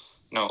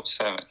 No,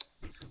 7.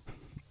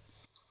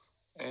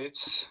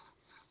 It's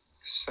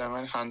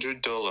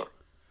 $700.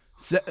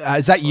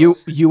 Is that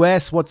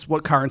US?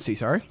 What currency?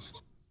 Sorry.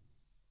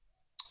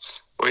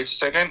 Wait a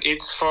second.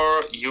 It's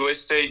for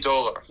USA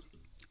dollar.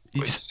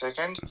 Wait a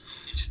second.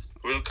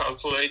 We'll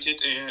calculate it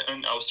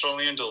in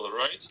Australian dollar,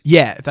 right?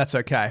 Yeah, if that's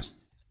okay.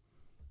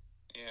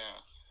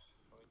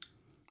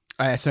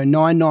 Yeah. So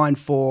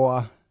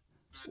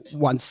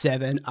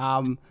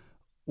 99417.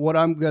 What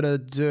I'm gonna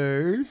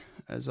do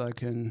is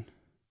what I'm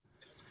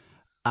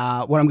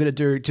gonna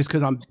do, just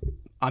because I'm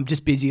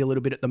just busy a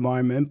little bit at the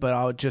moment, but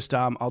I'll just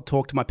I'll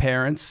talk to my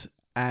parents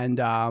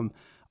and I'll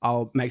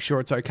make sure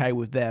it's okay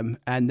with them,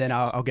 and then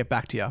I'll get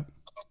back to you.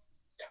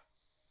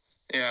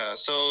 Yeah,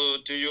 so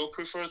do you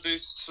prefer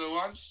this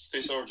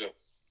order?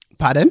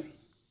 Pardon?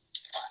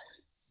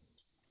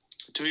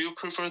 Do you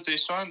prefer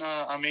this one?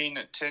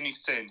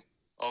 10x10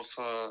 of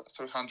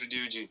 300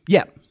 UG.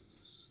 Yeah.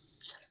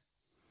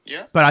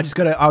 Yeah? But I just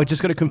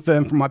gotta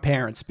confirm from my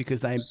parents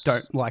because they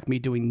don't like me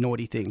doing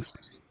naughty things.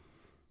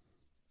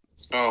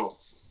 Oh,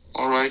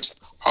 all right.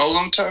 How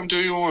long time do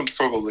you want,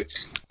 probably?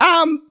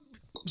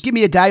 Give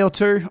me a day or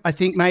two, I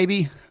think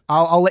maybe.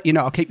 I'll let you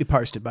know. I'll keep you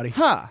posted, buddy.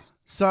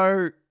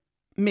 So...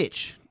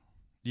 Mitch.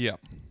 Yeah.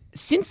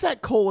 Since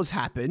that call has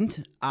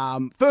happened,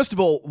 first of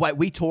all,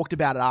 we talked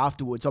about it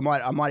afterwards. I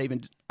might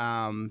even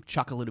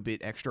chuck a little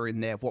bit extra in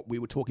there of what we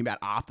were talking about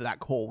after that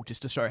call,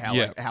 just to show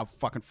how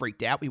fucking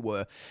freaked out we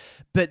were.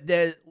 But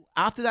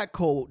after that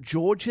call,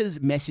 George has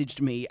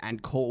messaged me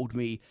and called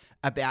me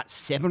about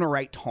 7 or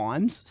 8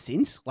 times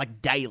since,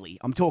 like daily.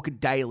 I'm talking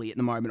daily at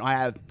the moment. I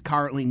have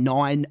currently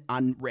 9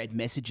 unread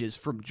messages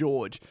from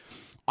George.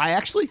 I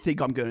actually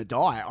think I'm going to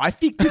die. I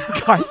think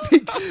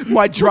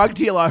my drug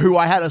dealer, who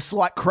I had a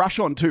slight crush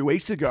on 2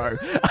 weeks ago,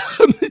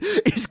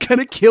 is going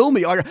to kill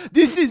me. Like,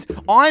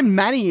 I'm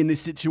Manny in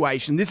this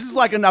situation. This is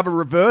like another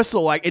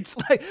reversal. Like, it's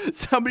like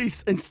somebody,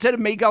 instead of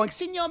me going,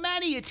 Senor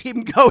Manny, it's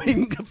him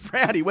going,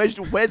 Frowny,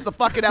 where's the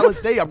fucking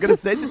LSD? I'm going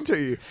to send it to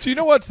you. Do you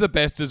know what's the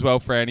best as well,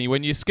 Franny?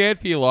 When you're scared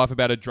for your life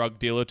about a drug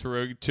dealer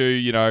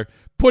to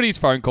put his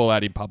phone call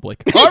out in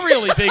public. I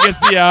really think it's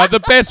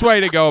the best way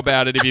to go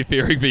about it if you're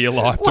fearing for your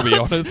life, to be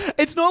honest.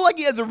 It's not like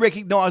he has a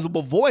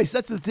recognizable voice.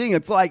 That's the thing.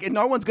 It's like,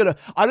 no one's going to...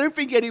 I don't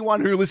think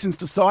anyone who listens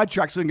to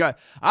Sidetracks and go,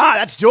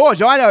 that's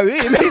George. I know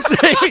him.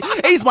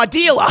 He's my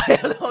dealer.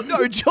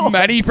 No, George.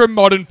 Manny from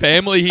Modern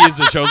Family hears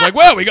the show. I was like,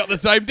 well, we got the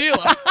same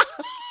dealer.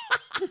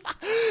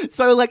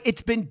 So, like,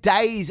 it's been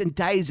days and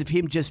days of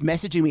him just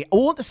messaging me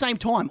all at the same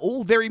time,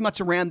 all very much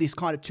around this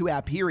kind of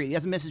 2-hour period. He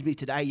hasn't messaged me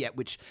today yet,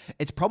 which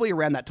it's probably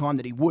around that time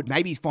that he would.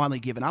 Maybe he's finally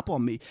given up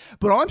on me.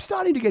 But I'm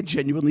starting to get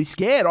genuinely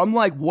scared. I'm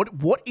like,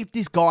 what if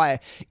this guy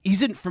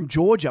isn't from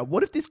Georgia?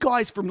 What if this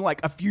guy's from, like,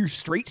 a few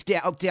streets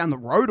down the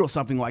road or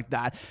something like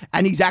that,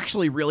 and he's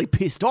actually really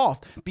pissed off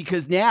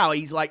because now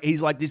he's like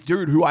this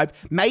dude who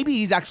maybe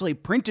he's actually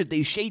printed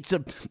these sheets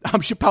of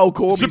Chappelle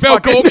Corby's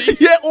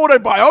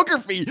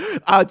autobiography,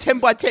 10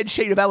 by 10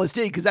 sheet of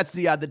LSD, because that's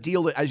the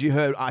deal that, as you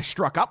heard, I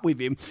struck up with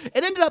him.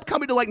 It ended up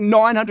coming to like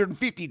 $950,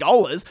 and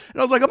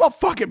I was like, I'm not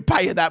fucking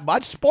paying that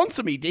much.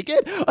 Sponsor me,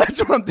 dickhead. That's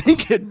what I'm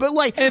thinking. But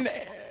like, and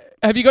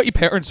have you got your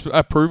parents'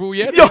 approval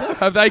yet?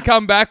 Have they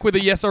come back with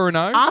a yes or a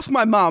no? Asked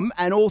my mum,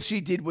 and all she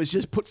did was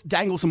just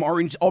dangle some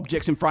orange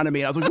objects in front of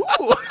me, and I was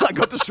like, ooh, I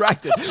got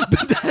distracted.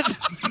 But that's...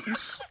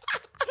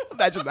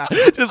 Imagine that.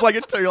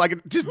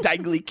 Just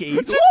dangly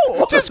keys.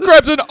 Just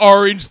grabs an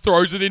orange,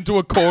 throws it into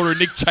a corner, and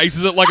Nick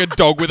chases it like a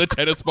dog with a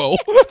tennis ball.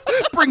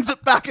 Brings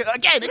it back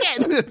again.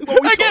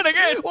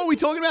 What are we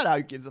talking about?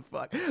 Who gives a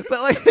fuck?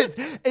 But like,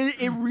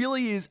 it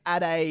really is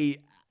at a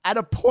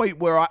point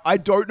where I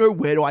don't know,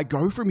 where do I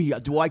go from here?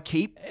 Do I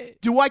keep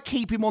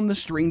him on the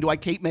string? Do I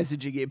keep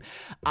messaging him?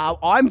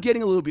 I'm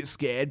getting a little bit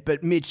scared,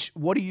 but Mitch,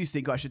 what do you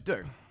think I should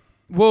do?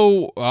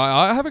 Well,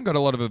 I haven't got a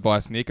lot of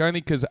advice, Nick,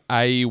 only because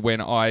when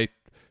I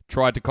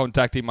tried to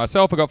contact him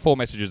myself, I got 4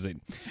 messages in.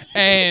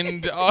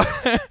 And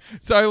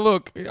so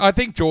look, I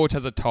think George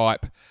has a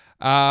type.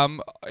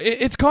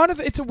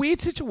 It's a weird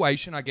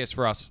situation, I guess,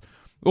 for us,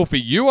 or for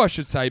you, I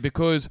should say,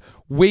 because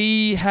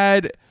we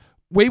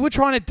were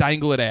trying to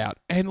dangle it out.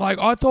 And like,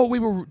 I thought we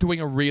were doing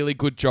a really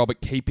good job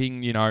at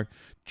keeping,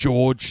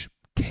 George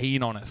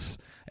keen on us.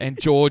 And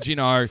George,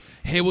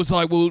 he was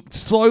like, we're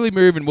slowly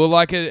moving. We're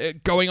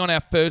like going on our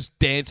first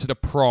dance at a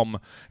prom.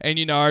 And,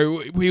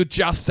 we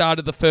just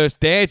started the first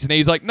dance. And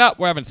he's like, no,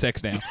 we're having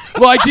sex now.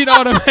 Like, do you know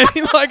what I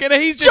mean? Like, and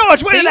he's just...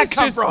 George, where did that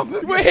come from?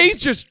 Well, he's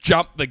just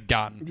jumped the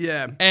gun.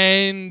 Yeah.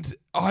 And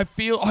I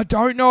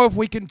don't know if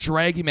we can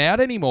drag him out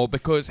anymore,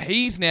 because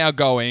he's now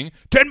going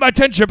 10 by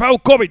 10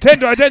 Chappelle Corby,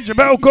 10 by 10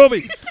 Chappelle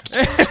Corby.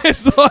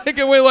 It's like,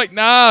 and we're like,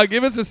 nah,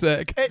 give us a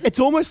sec. It's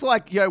almost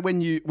like, when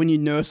you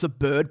nurse a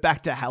bird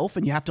back to health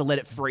and you have to let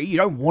it free. You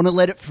don't want to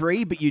let it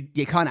free, but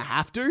you kind of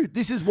have to.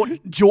 This is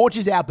what George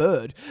is, our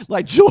bird.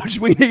 Like, George,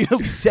 we need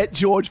to set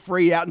George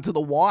free out into the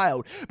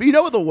wild. But you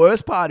know what the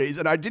worst part is,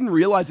 and I didn't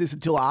realize this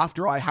until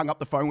after I hung up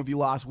the phone with you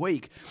last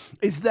week,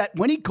 is that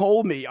when he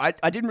called me, I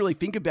didn't really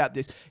think about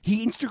this.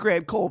 He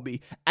Instagram called me,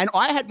 and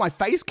I had my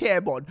face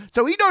cam on,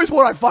 so he knows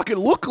what I fucking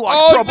look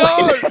like.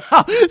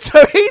 Now.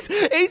 So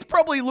he's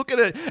probably looking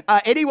at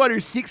anyone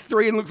who's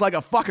 6'3" and looks like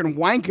a fucking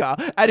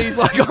wanker, and he's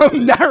like,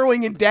 I'm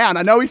narrowing him down.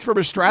 I know he's from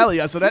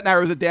Australia, so that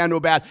narrows it down to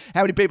about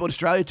how many people in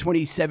Australia?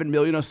 27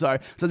 million or so.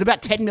 So it's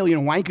about 10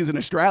 million wankers in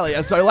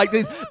Australia. So like,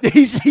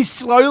 he's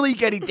slowly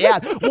getting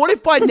down. What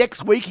if by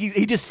next week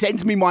he just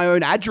sends me my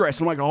own address?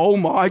 I'm like, oh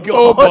my god.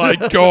 Oh my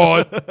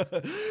god.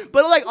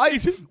 But like,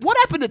 what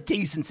happened to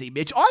decency,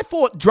 Mitch? I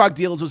thought drug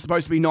dealers were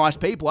supposed to be nice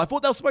people. I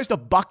thought they were supposed to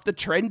buck the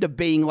trend of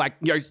being like,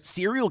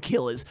 serial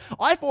killers.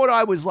 I thought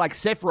I was like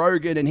Seth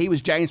Rogen and he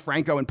was James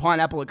Franco in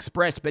Pineapple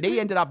Express, but he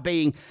ended up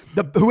being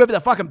whoever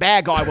the fucking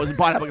bad guy was in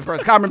Pineapple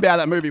Express. Can't remember how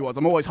that movie was.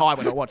 I'm always high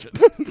when I watch it.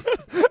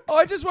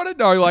 I just want to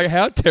know, like,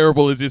 how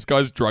terrible is this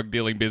guy's drug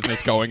dealing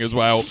business going as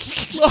well?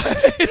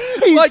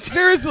 Like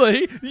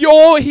seriously,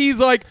 he's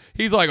like,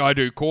 I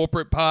do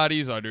corporate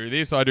parties, I do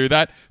this, I do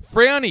that.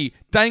 Frowny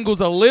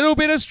dangles a little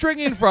bit of string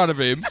in front of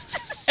him,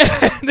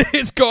 and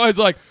this guy's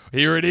like,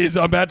 here it is,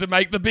 I'm about to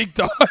make the big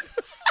time.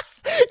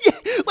 Yeah,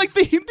 like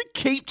for him to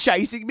keep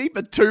chasing me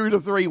for 2 to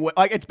 3 weeks,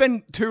 like it's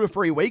been 2 or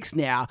 3 weeks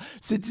now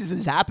since this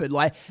has happened.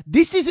 Like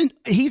this isn't,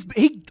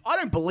 I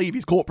don't believe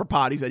he's corporate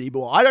parties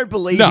anymore. I don't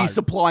believe he's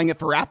supplying it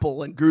for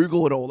Apple and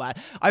Google and all that.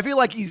 I feel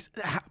like he's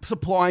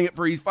supplying it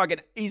for his I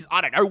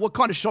don't know, what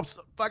kind of shops,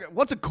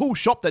 what's a cool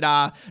shop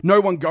that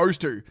no one goes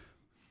to?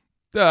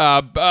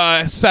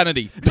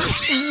 Sanity.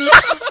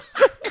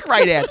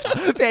 Great answer.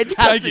 Thank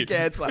Fantastic you.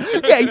 answer.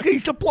 Yeah,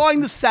 he's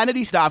supplying the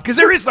sanity staff because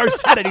there is no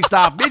sanity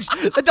staff, Mitch.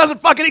 That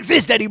doesn't fucking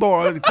exist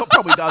anymore. It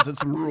probably does in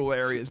some rural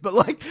areas, but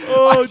like,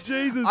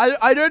 Jesus.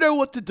 I don't know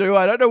what to do.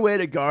 I don't know where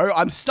to go.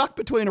 I'm stuck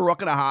between a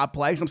rock and a hard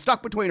place. I'm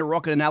stuck between a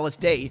rock and an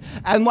LSD,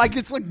 and like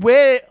it's like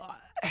where.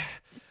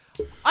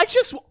 I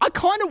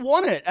kind of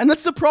want it, and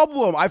that's the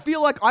problem. I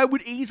feel like I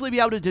would easily be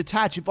able to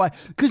detach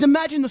because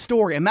imagine the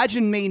story.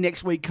 Imagine me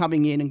next week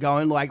coming in and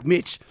going like,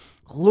 Mitch,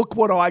 look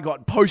what I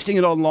got, posting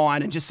it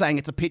online and just saying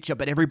it's a picture,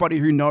 but everybody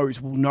who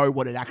knows will know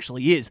what it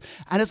actually is.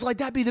 And it's like,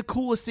 that'd be the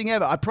coolest thing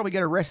ever. I'd probably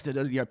get arrested,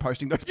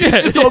 posting those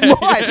pictures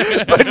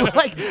online, but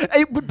like,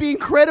 it would be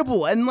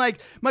incredible. And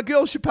like, my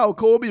girl Chappelle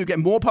Corby will get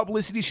more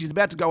publicity. She's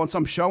about to go on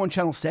some show on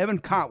Channel 7.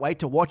 Can't wait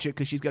to watch it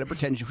because she's going to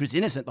pretend she was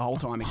innocent the whole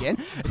time again.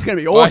 It's going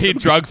to be awesome. I hear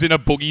drugs in a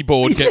boogie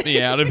board. Get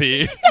me out of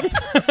here.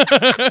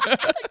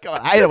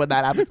 God, I hate it when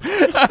that happens.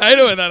 I hate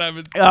it when that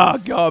happens. Oh,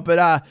 God,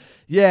 but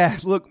yeah,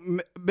 look,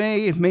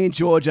 me and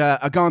George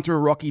are going through a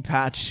rocky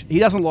patch. He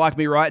doesn't like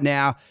me right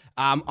now.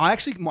 I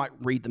actually might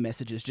read the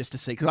messages just to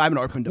see, because I haven't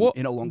opened them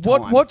in a long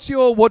time. What's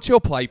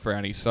your play,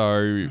 Franny?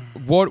 So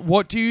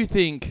what do you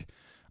think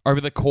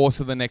over the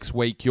course of the next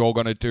week you're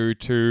going to do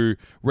to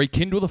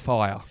rekindle the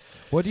fire?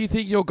 What do you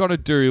think you're going to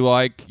do?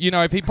 Like,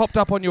 if he popped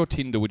up on your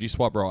Tinder, would you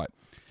swipe right?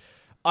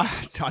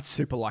 I'd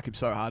super like him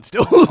so hard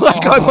still.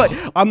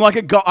 I'm like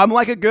a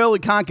girl who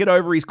can't get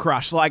over his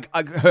crush, like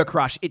her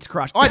crush, its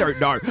crush. I don't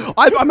know.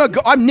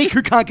 I'm Nick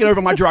who can't get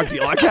over my drug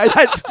deal. Okay,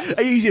 that's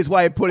the easiest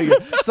way of putting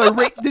it. So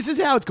this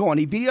is how it's gone.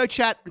 He video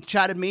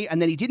chatted me,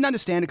 and then he didn't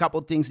understand a couple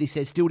of things, and he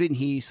said, "Still didn't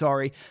hear you.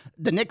 Sorry."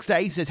 The next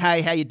day he says,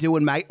 "Hey, how you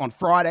doing, mate?" On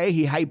Friday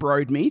he hey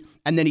bro'd me,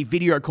 and then he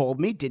video called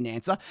me, didn't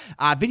answer.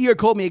 Video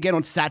called me again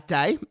on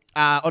Saturday.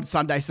 On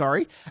Sunday,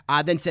 sorry.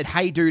 Then said,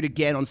 "Hey, dude,"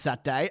 again on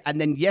Saturday.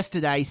 And then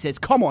yesterday he says,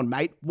 "Come on,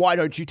 mate, why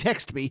don't you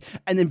text me?"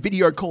 And then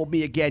video called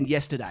me again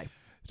yesterday.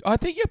 I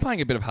think you're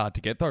playing a bit of hard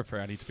to get, though,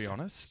 Frowdy, to be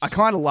honest.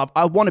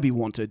 I want to be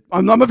wanted.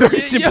 I'm a very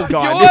simple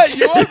guy.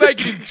 You are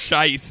making him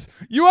chase.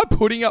 You are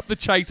putting up the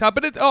chase hard.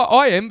 But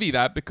I envy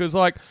that because,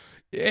 like,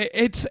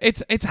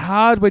 it's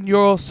hard when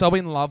you're so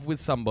in love with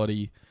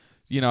somebody,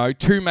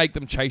 to make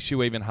them chase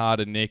you even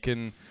harder, Nick.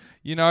 And...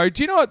 do you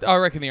know what? I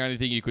reckon the only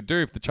thing you could do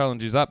if the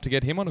challenge is up to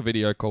get him on a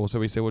video call so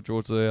we see what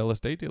George the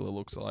LSD dealer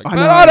looks like.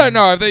 I don't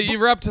know if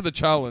you're up to the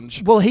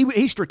challenge. Well,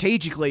 he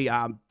strategically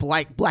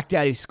blacked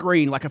out his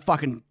screen like a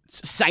fucking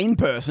sane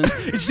person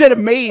instead of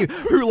me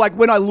who, like,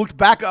 when I looked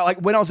back, like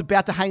when I was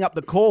about to hang up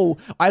the call,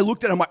 I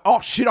looked at him like, oh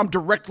shit, I'm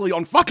directly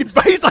on fucking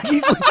face. Like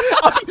he's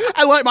like,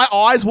 and like my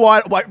eyes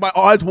wide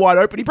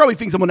open. He probably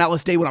thinks I'm on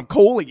LSD when I'm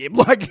calling him.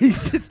 Like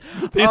he's just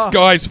this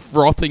guy's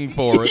frothing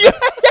for it. Yeah.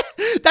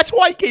 That's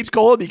why he keeps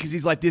calling me, because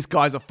he's like, this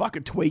guy's a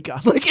fucking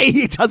tweaker. Like,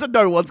 he doesn't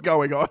know what's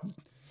going on.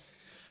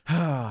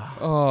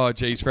 Oh,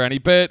 geez,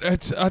 Franny. But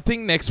I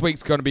think next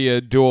week's going to be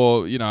a do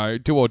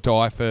or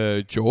die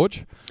for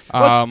George.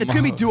 Well, it's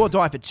going to be do or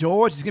die for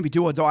George. It's going to be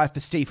do or die for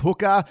Steve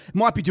Hooker. It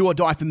might be do or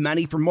die for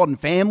Manny from Modern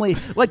Family.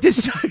 Like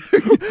this,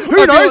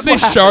 who knows?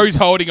 This show's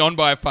holding on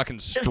by a fucking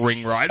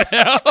string right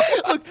now.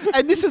 Look,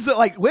 and this is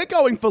like, we're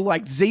going for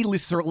like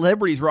Z-list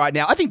celebrities right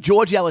now. I think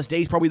George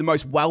LSD is probably the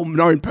most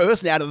well-known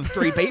person out of the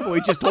three people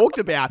we just talked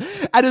about.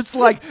 And it's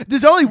like,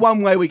 there's only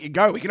one way we can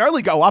go. We can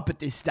only go up at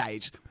this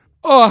stage.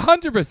 Oh,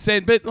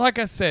 100%. But like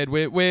I said,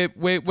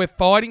 we're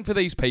fighting for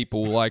these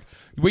people. Like,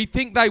 we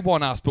think they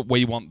want us, but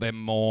we want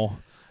them more.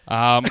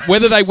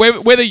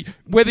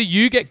 Whether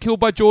you get killed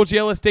by George the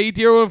LSD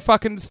dealer or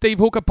fucking Steve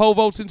Hooker pole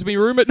vaults into my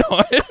room at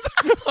night,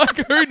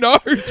 like who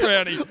knows,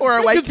 Rowdy? Or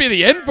it could be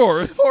the end for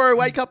us. Or I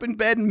wake up in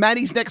bed and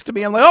Manny's next to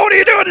me. I'm like, oh, what are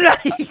you doing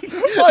today?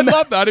 I'd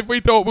love that if we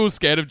thought we were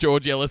scared of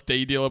George the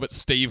LSD dealer, but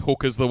Steve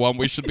Hooker's the one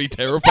we should be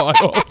terrified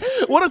of.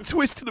 What a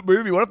twist to the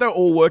movie! What if they're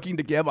all working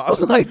together?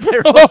 Like,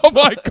 oh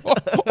my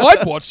god,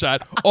 I'd watch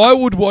that. I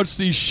would watch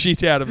the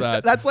shit out of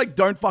that. That's like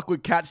Don't Fuck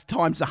with Cats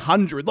times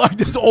 100. Like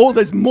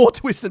there's more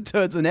twists and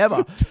turns than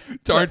ever.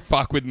 Don't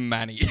fuck with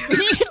Manny.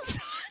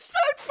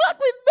 Don't fuck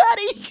with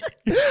Manny.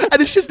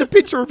 And it's just a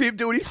picture of him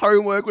doing his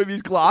homework with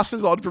his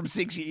glasses on from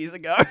 6 years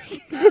ago.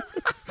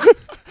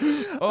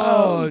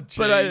 Oh,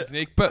 jeez,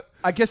 Nick. But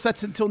I guess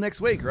that's until next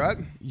week, right?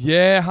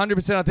 Yeah,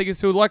 100%. I think it's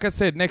still, like I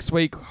said, next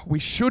week we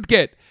should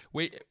get...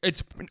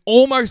 It's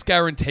almost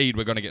guaranteed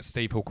we're going to get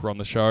Steve Hooker on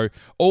the show,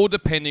 all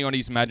depending on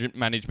his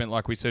management,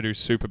 like we said, who's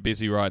super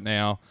busy right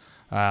now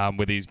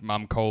with his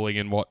mum calling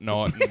and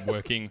whatnot and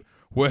working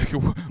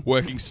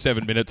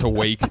 7 minutes a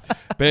week.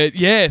 But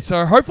yeah,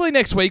 so hopefully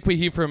next week we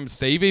hear from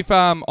Steve. If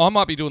I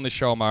might be doing the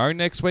show on my own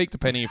next week,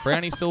 depending if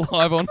Frowny's still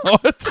alive or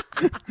not.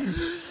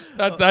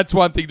 That's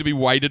one thing to be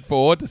waited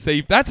for, to see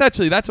if that's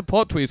a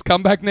plot twist.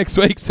 Come back next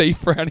week, see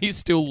if Frowny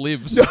still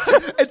lives.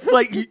 It's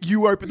like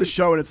you open the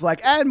show and it's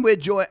like, and we're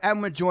joined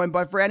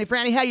by Frowny.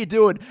 Frowny, how you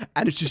doing?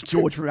 And it's just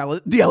George from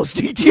the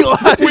LSD dealer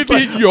with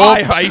your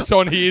face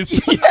on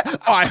his. Yeah,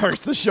 I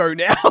host the show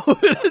now.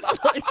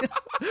 It's like,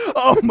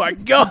 Oh my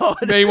god.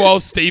 Meanwhile,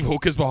 Steve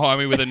Hooker's behind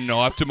me with a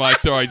knife to my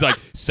throat. He's like,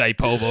 say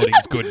pole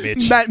vaulting's good,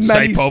 Mitch.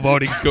 Say pole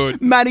vaulting's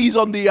good. Manny's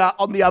on the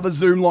other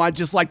Zoom line,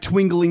 just like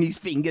twinkling his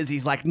fingers.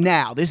 He's like,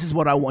 now, this is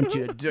what I want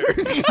you to do.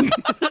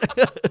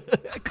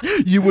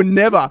 You were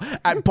never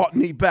at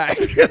Botany Bay.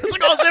 It's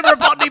like, I was never at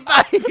Botany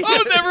Bay. I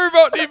was never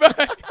about you,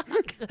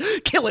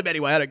 mate. Kill him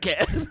anyway, I don't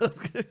care.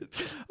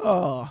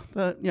 Oh,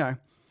 but,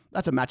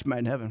 that's a match made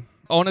in heaven.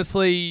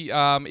 Honestly,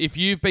 if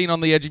you've been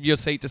on the edge of your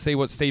seat to see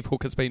what Steve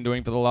Hooker's been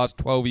doing for the last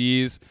 12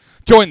 years,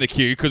 join the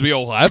queue, because we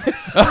all have.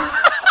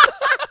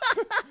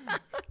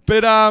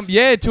 But,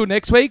 till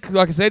next week,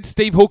 like I said,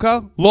 Steve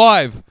Hooker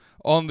live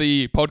on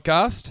the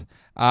podcast.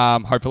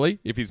 Hopefully,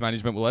 if his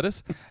management will let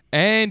us.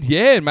 And,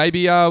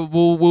 maybe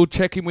we'll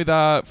check in with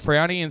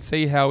Frowny and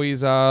see how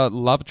his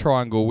love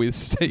triangle with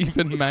Steve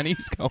and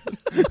Manny's going.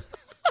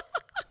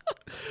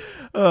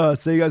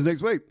 See you guys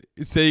next week.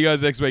 See you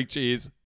guys next week. Cheers.